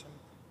baptism,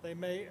 they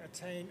may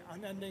attain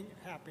unending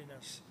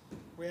happiness.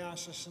 We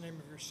ask this in the name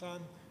of your Son,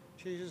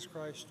 Jesus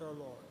Christ our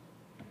Lord.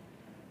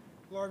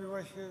 Lord be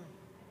with you.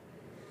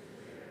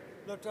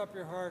 Lift up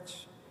your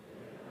hearts.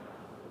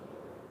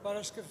 Let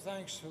us give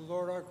thanks to the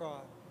Lord our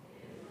God.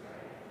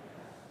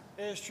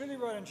 It is truly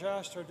right and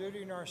just, our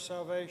duty and our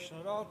salvation,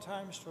 at all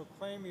times to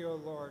acclaim you, O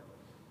Lord,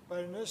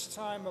 but in this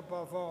time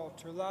above all,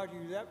 to laud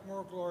you yet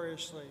more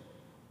gloriously,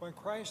 when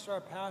Christ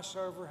our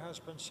Passover has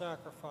been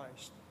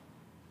sacrificed.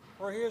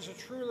 For he is a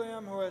true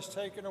Lamb who has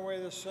taken away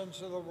the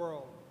sins of the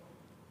world.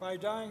 By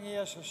dying he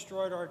has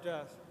destroyed our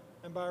death,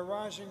 and by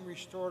rising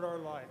restored our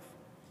life.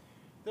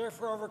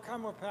 Therefore,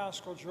 overcome with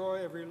paschal joy,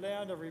 every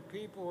land, every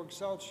people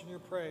exalts in your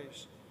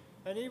praise,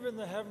 and even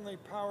the heavenly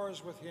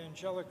powers with the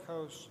angelic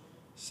hosts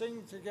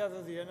sing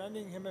together the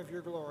unending hymn of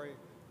your glory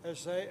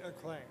as they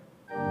acclaim.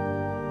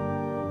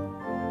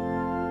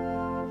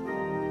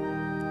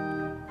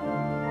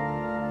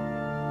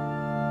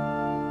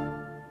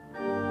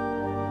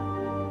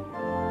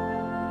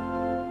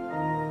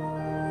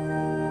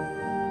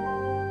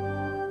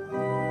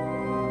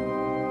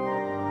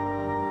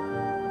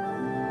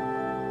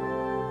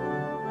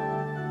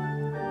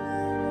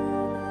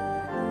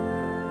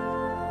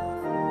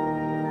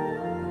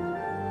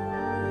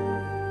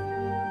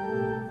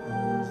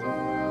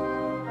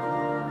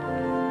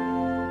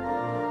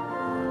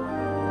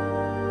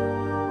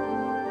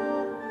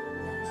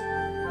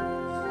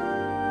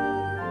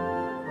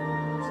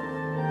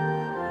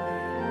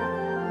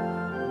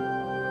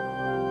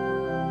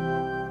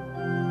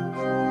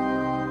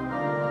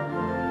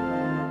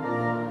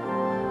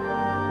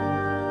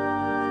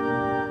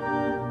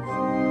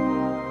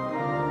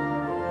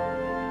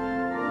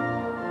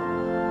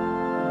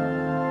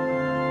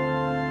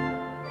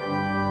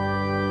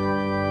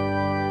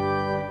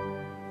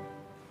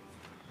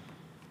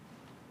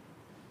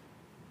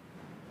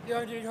 You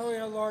are indeed holy,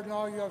 O Lord, and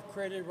all you have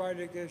created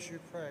rightly gives you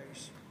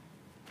praise.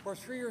 For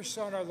through your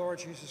Son, our Lord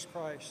Jesus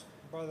Christ,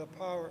 by the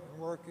power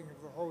and working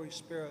of the Holy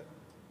Spirit,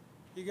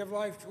 you give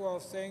life to all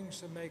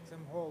things and make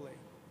them holy.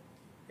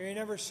 And you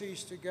never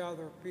cease to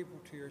gather people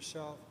to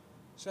yourself,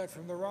 so that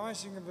from the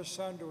rising of the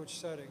sun to its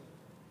setting,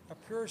 a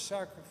pure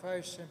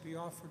sacrifice can be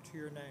offered to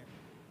your name.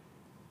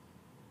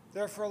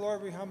 Therefore,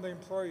 Lord, we humbly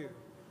implore you,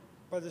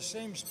 by the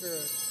same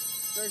Spirit,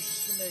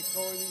 graciously make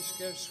holy these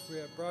gifts we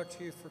have brought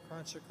to you for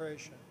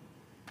consecration,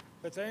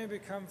 that they may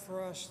become for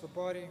us the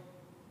body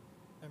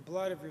and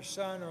blood of your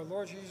Son, our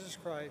Lord Jesus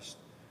Christ,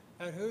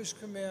 at whose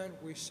command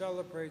we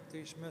celebrate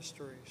these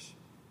mysteries.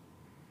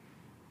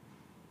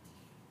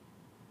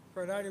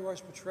 For the night he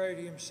was betrayed,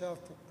 he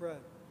himself took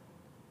bread,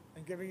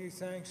 and giving you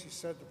thanks, he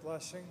said the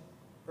blessing,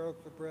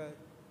 broke the bread,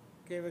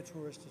 gave it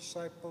to his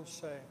disciples,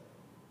 saying,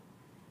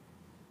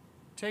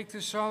 "Take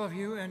this, all of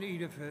you, and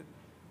eat of it,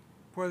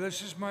 for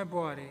this is my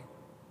body,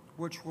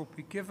 which will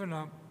be given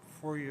up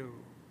for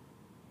you."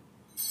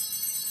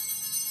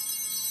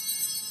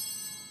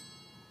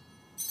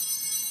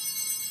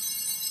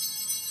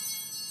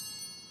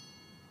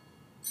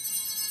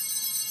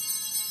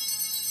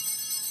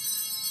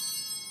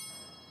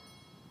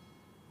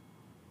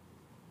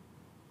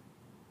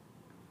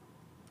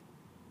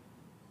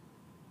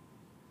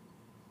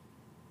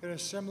 In a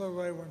similar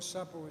way, when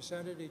supper was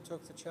ended, he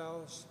took the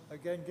chalice,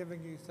 again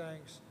giving you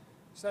thanks,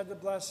 said the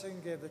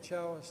blessing, gave the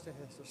chalice to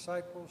his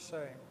disciples,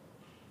 saying,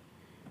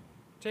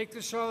 "Take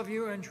this, all of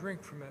you, and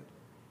drink from it,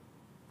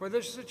 for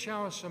this is the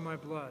chalice of my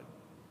blood,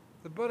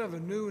 the blood of a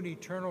new and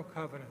eternal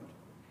covenant,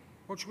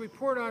 which will be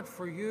poured out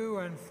for you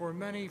and for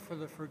many for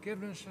the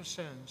forgiveness of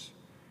sins.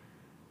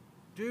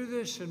 Do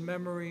this in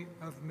memory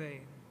of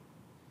me."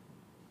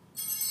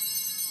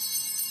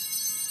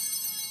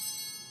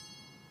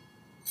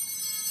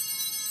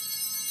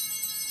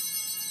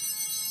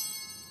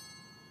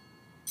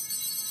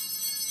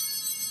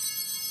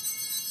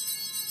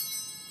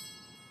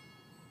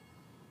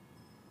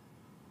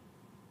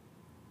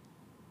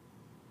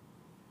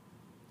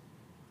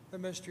 The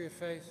mystery of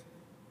faith.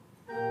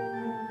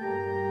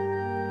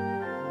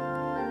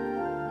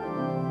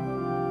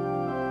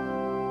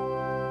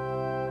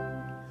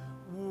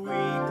 We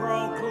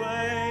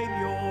proclaim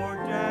your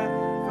death,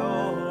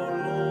 O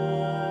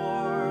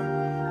Lord,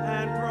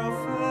 and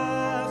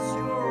profess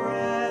your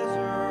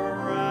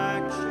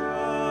resurrection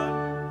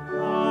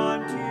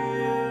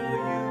until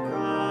you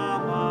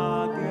come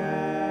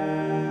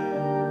again.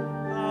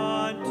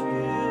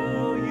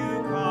 Until you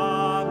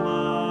come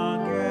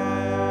again.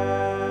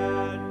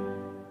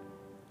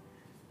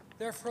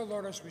 Therefore,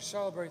 Lord, as we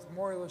celebrate the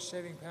memorial of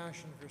saving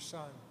passion of your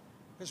Son,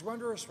 his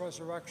wondrous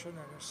resurrection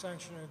and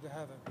ascension into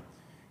heaven,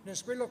 and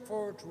as we look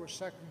forward to his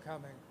second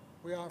coming,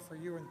 we offer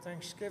you in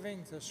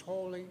thanksgiving this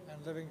holy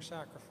and living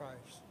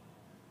sacrifice.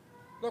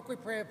 Look, we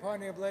pray upon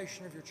the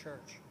oblation of your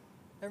church,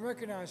 and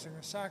recognizing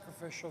the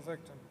sacrificial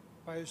victim,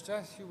 by whose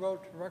death you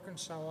wrote to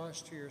reconcile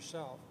us to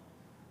yourself.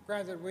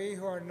 Grant that we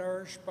who are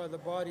nourished by the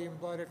body and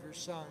blood of your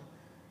Son,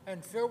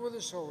 and filled with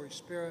his Holy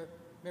Spirit,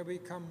 may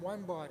become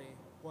one body,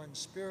 one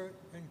spirit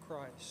in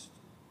Christ.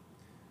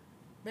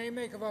 May you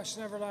make of us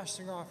an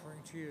everlasting offering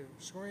to you,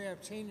 so we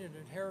obtain an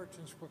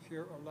inheritance with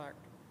your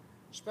elect,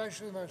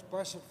 especially the most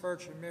blessed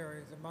Virgin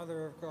Mary, the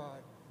Mother of God,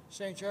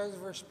 Saint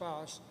Joseph, her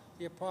spouse,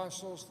 the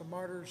apostles, the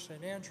martyrs,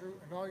 Saint Andrew,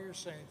 and all your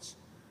saints,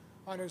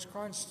 on whose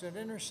constant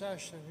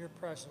intercession in your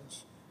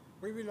presence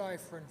we rely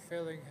for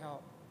unfailing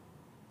help.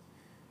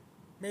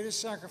 May the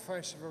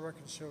sacrifice of our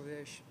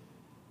reconciliation,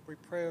 we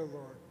pray, O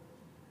Lord,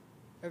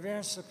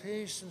 advance the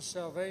peace and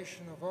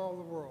salvation of all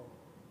the world.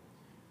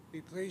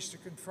 Be pleased to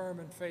confirm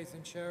in faith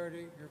and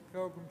charity your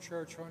pilgrim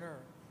church on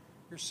earth,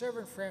 your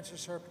servant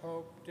Francis our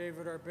Pope,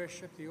 David our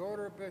Bishop, the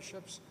order of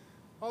bishops,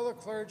 all the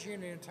clergy,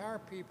 and the entire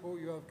people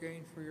you have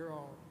gained for your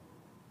own.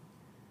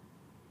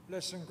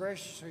 Listen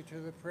graciously to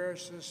the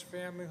prayers of this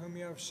family whom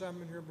you have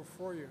summoned here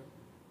before you.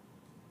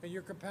 In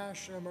your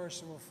compassion, O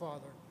merciful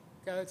Father,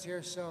 gather to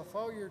yourself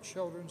all your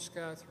children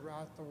scattered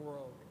throughout the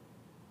world.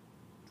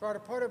 To our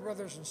departed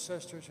brothers and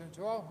sisters, and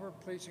to all who are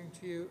pleasing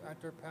to you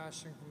at their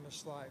passing from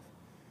this life,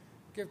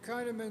 give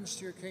kind amends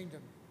to your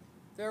kingdom.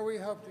 There we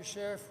hope to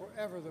share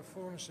forever the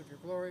fullness of your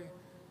glory,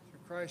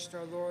 through Christ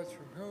our Lord,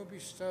 through whom you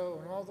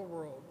bestow on all the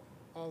world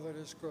all that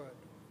is good.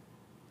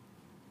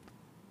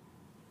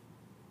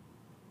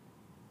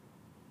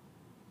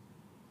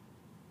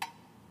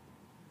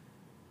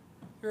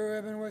 Through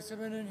him and with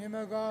him and in him,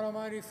 O God,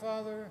 Almighty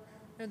Father,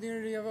 in the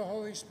unity of the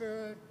Holy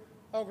Spirit,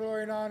 all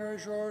glory and honor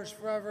is yours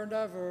forever and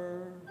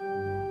ever.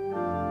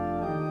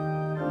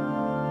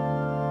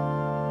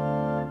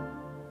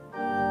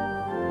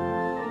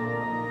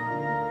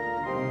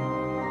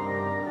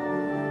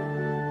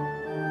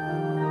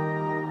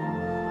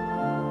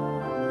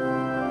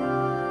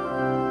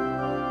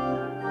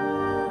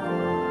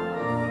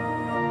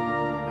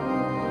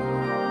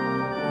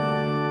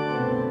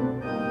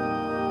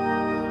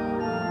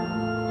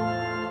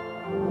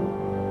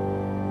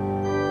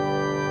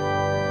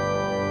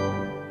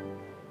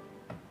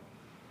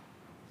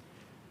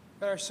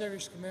 At our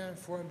Savior's command,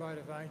 formed by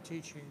divine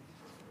teaching,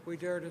 we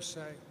dare to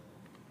say,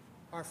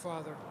 Our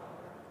Father,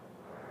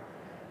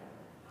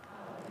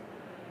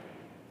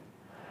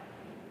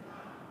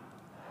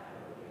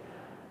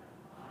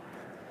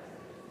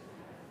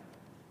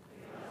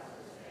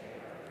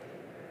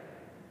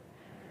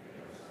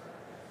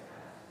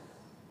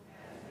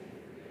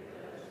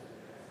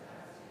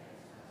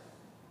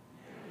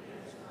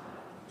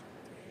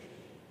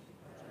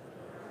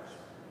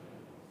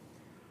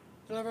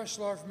 deliver us,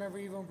 Lord, from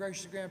every evil, and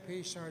graciously grant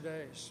peace in our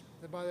days,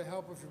 that by the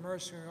help of your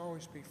mercy we may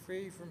always be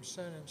free from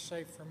sin and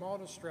safe from all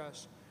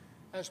distress,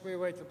 as we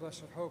await the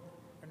blessed hope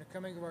and the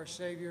coming of our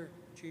Savior,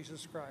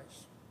 Jesus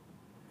Christ.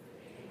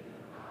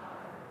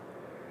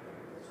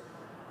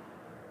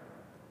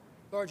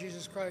 Lord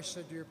Jesus Christ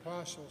said to your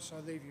apostles, I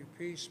leave you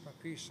peace, my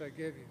peace I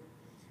give you.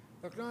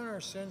 Look not on our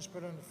sins,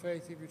 but on the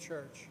faith of your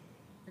church,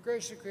 and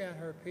graciously grant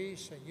her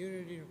peace and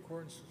unity in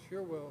accordance with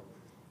your will,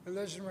 who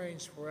lives and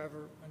reigns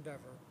forever and ever.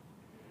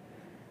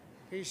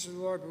 Peace of the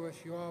Lord be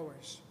with you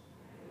always.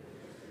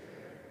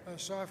 Let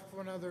us offer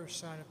one another a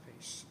sign of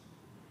peace.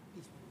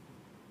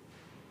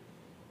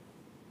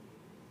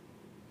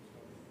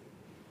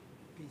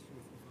 Peace with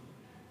you.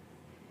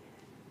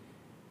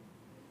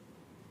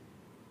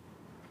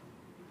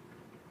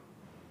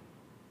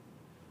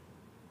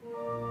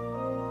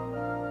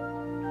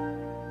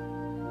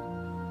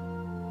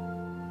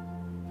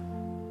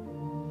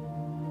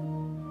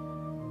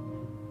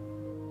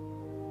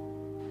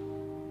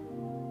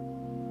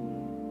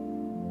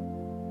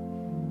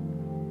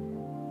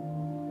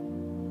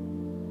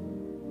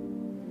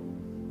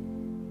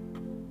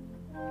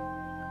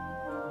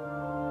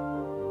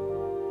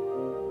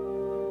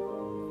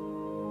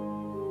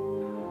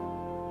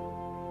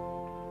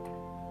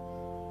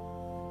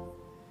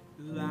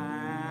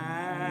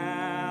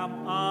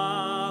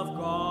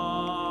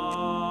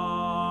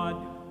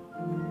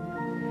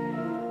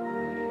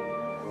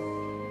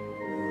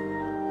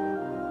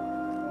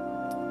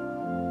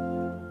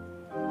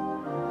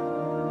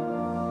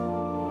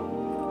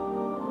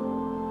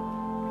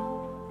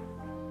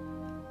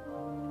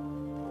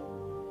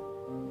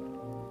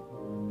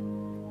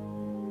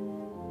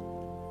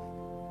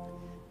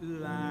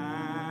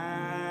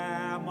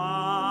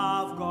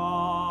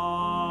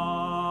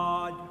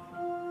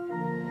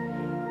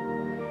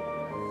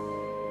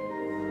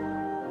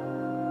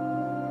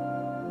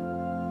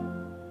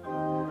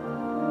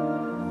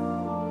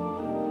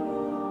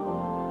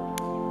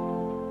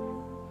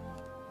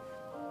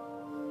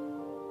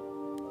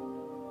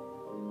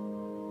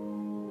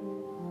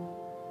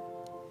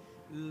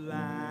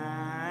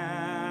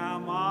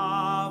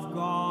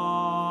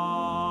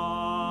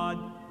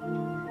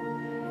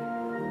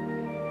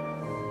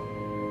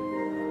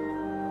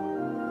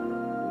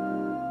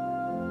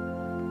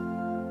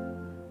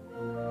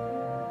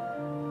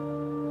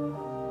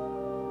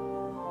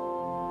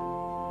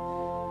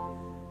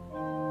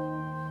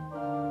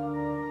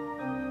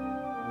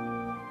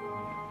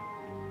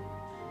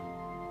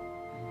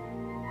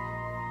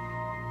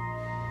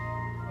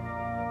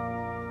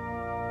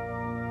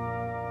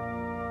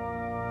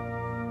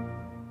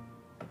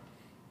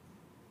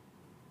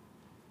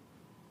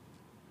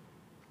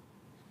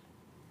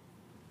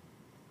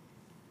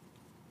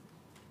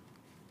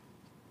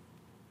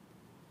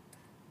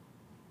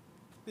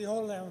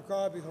 Behold the Lamb of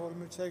God, behold him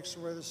who takes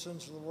away the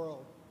sins of the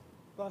world.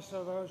 Blessed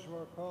are those who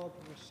are called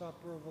to the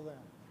supper of the Lamb.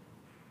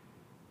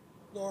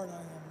 Lord, I am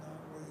not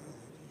worthy that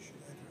you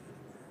should enter into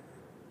my heart.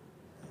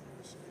 And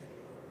I say,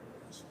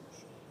 this one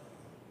shall be.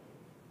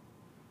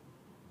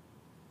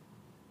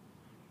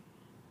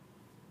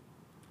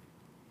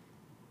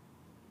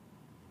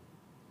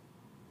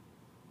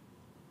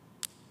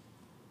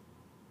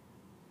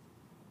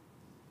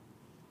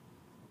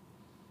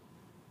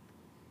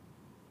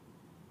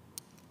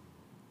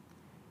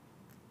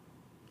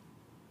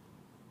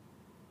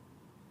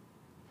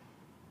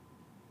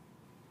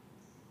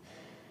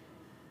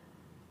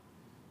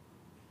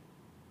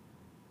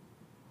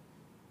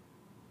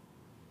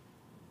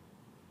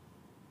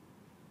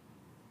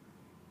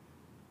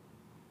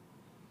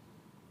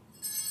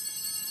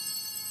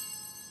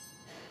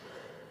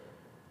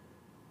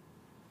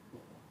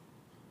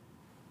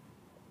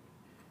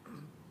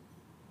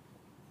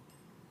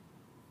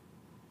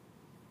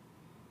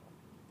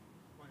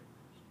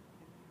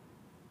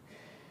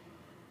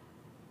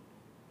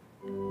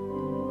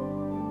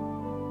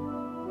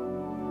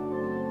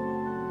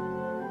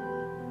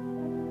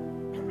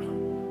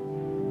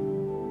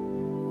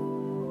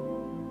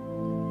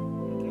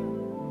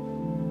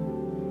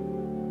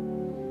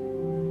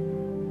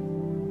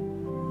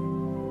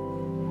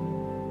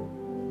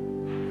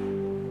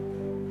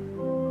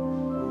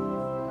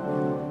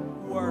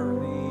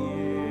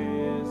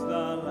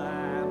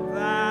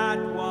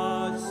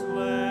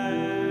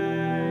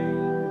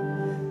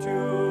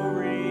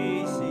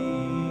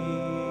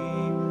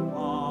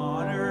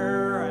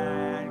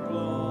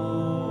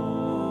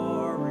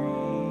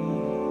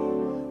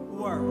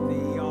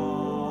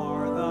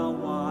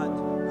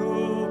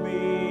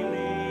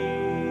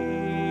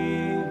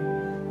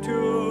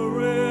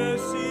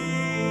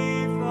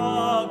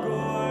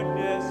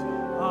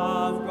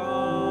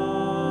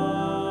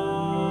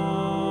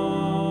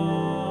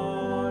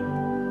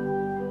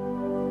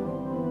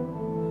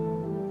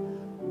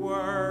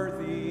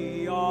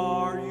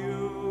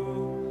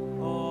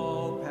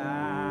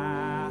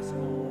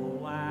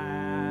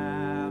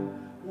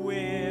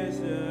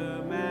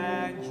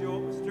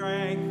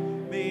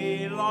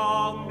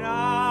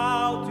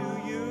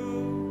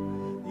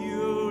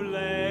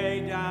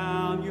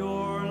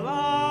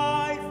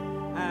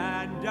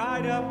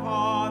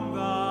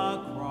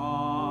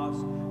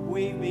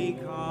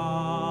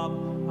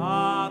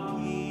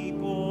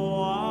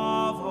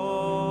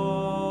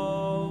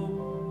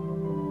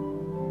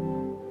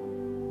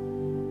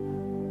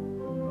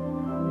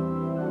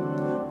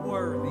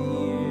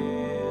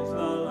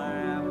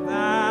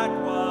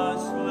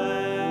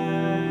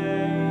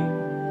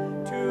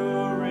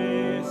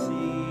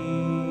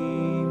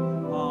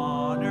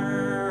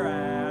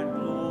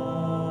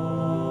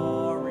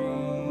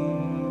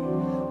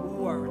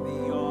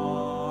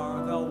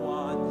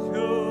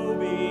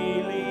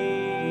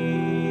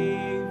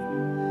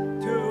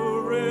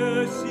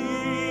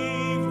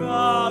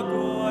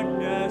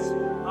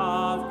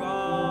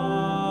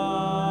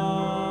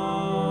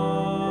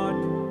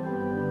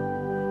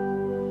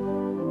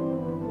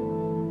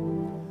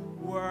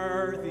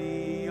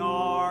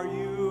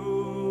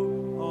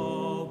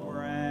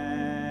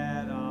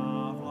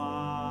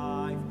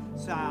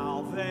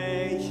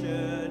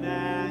 Salvation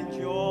and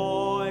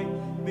joy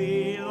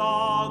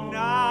belong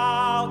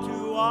now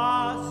to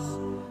us.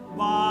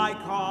 By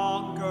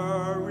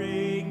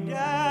conquering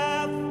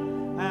death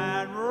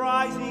and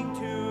rising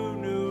to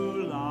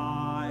new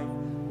life,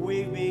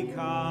 we've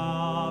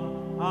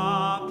become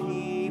a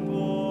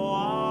people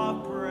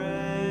of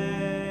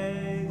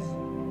praise.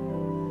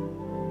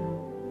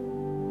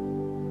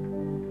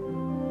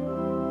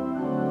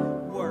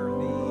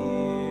 Worthy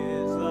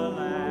is the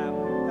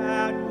Lamb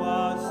that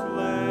was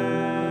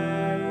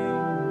slain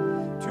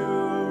to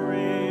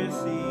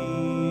receive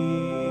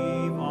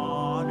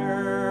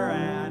honor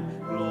and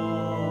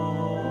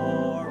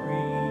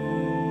glory.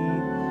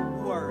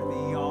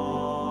 Worthy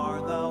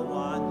are the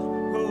ones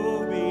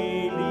who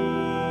believe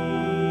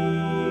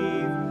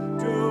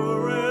to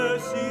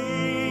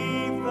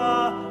receive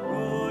the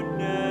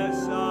goodness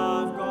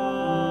of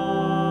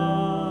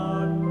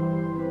God.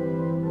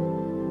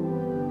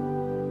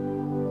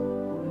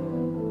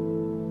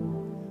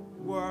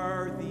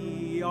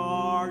 Worthy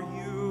are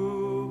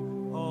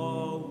you,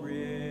 O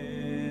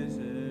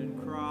risen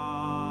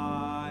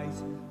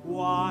Christ,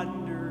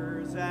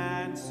 wonders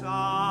and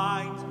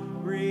signs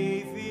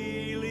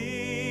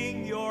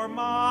revealing your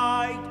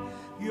might,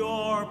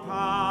 your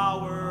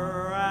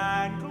power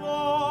and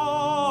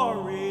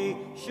glory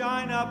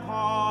shine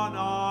upon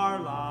our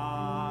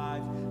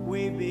lives.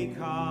 We've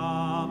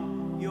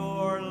become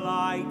your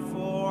light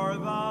for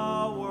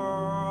the world.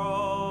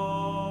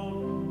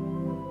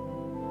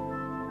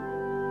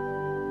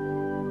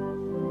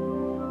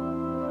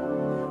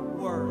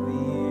 Worthy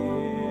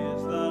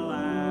is the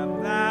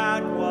Lamb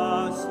that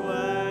was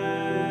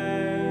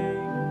slain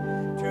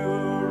to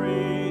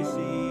receive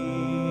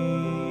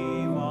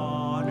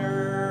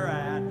honor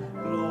and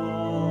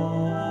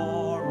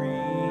glory.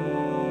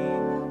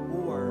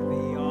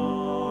 Worthy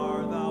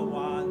are the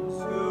ones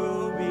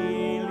who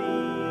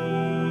believe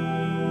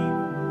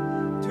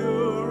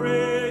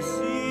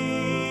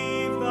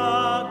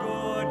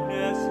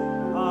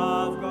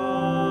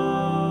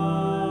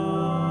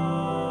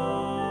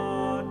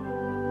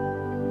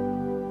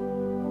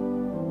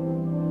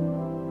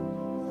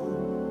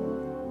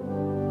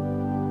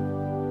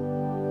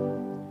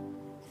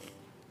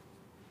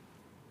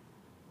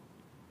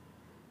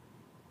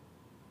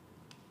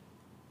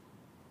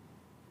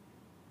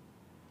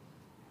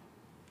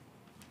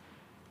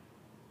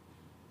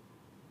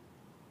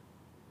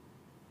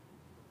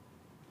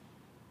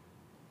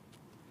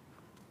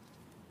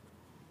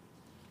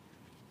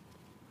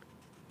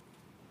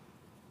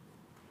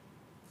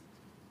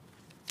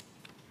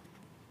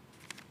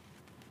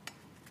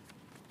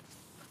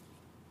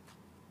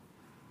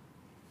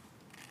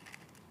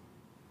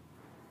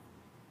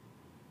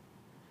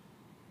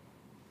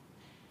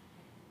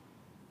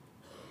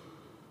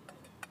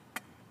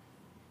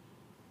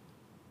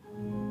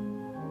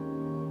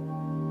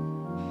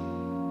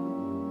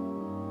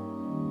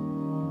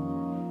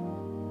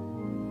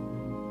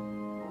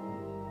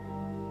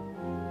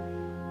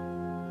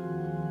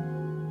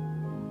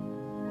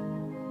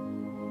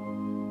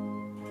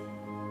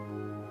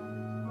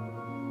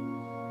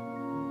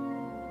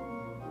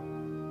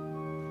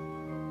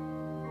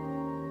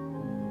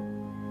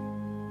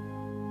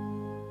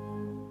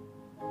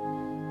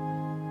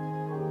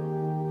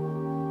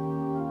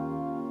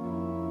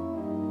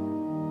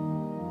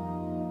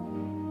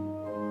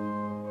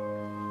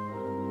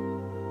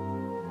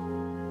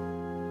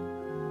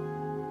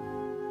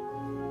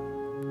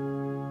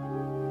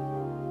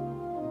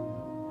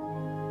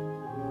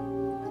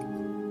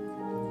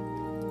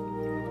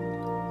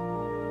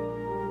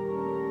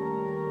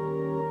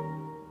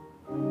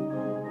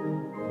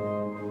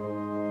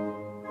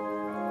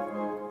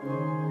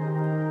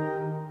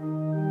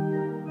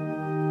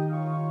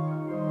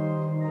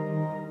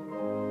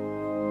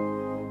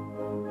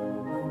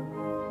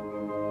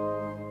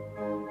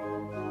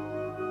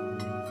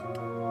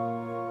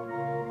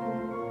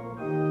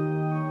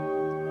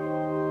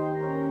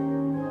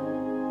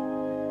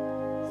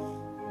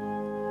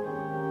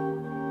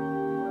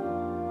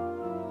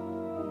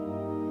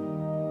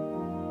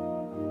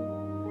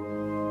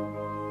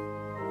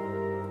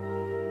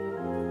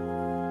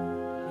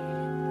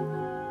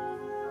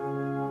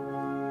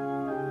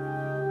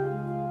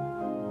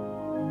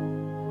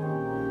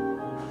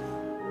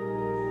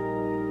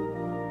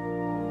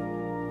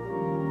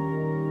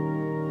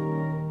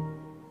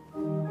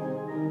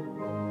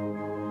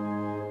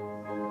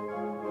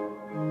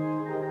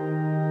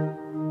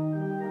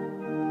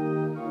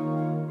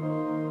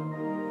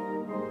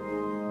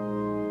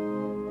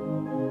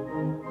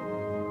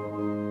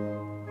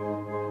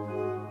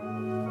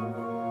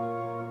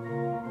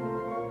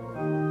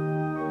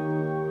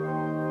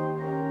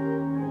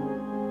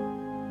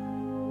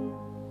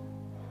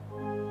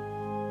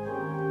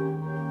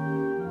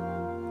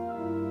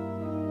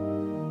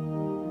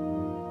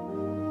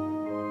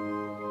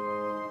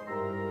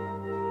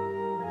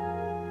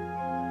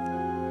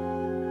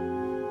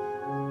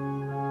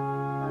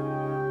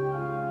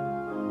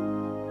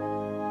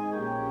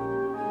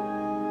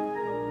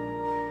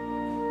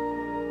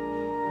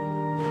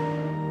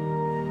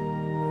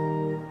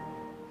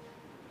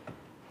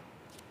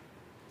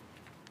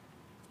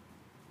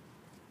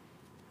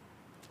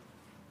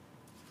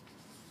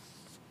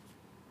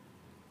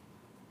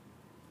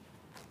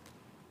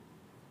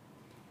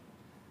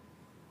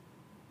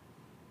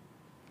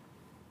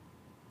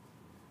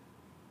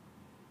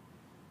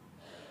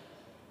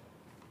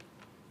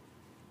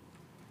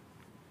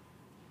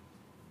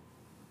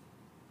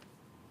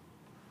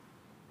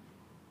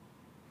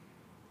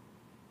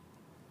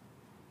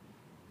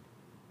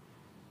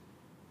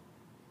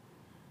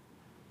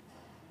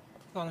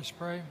Let us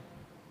pray.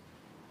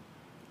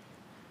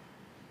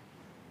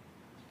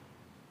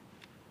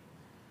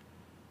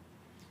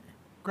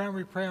 Grant,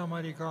 we pray,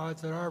 Almighty God,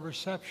 that our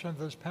reception of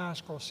this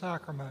Paschal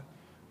sacrament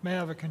may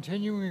have a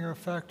continuing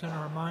effect in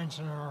our minds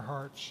and in our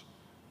hearts.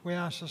 We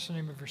ask this in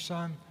the name of your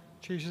Son,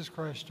 Jesus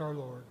Christ our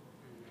Lord.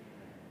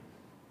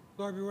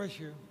 Lord be with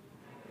you.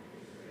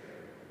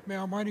 May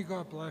Almighty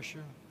God bless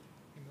you,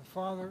 in the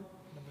Father,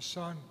 and of the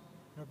Son,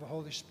 and of the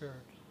Holy Spirit.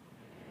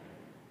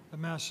 The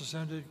Mass is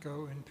ended.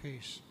 Go in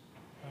peace.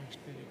 Thanks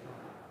be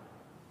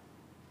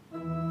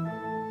to God.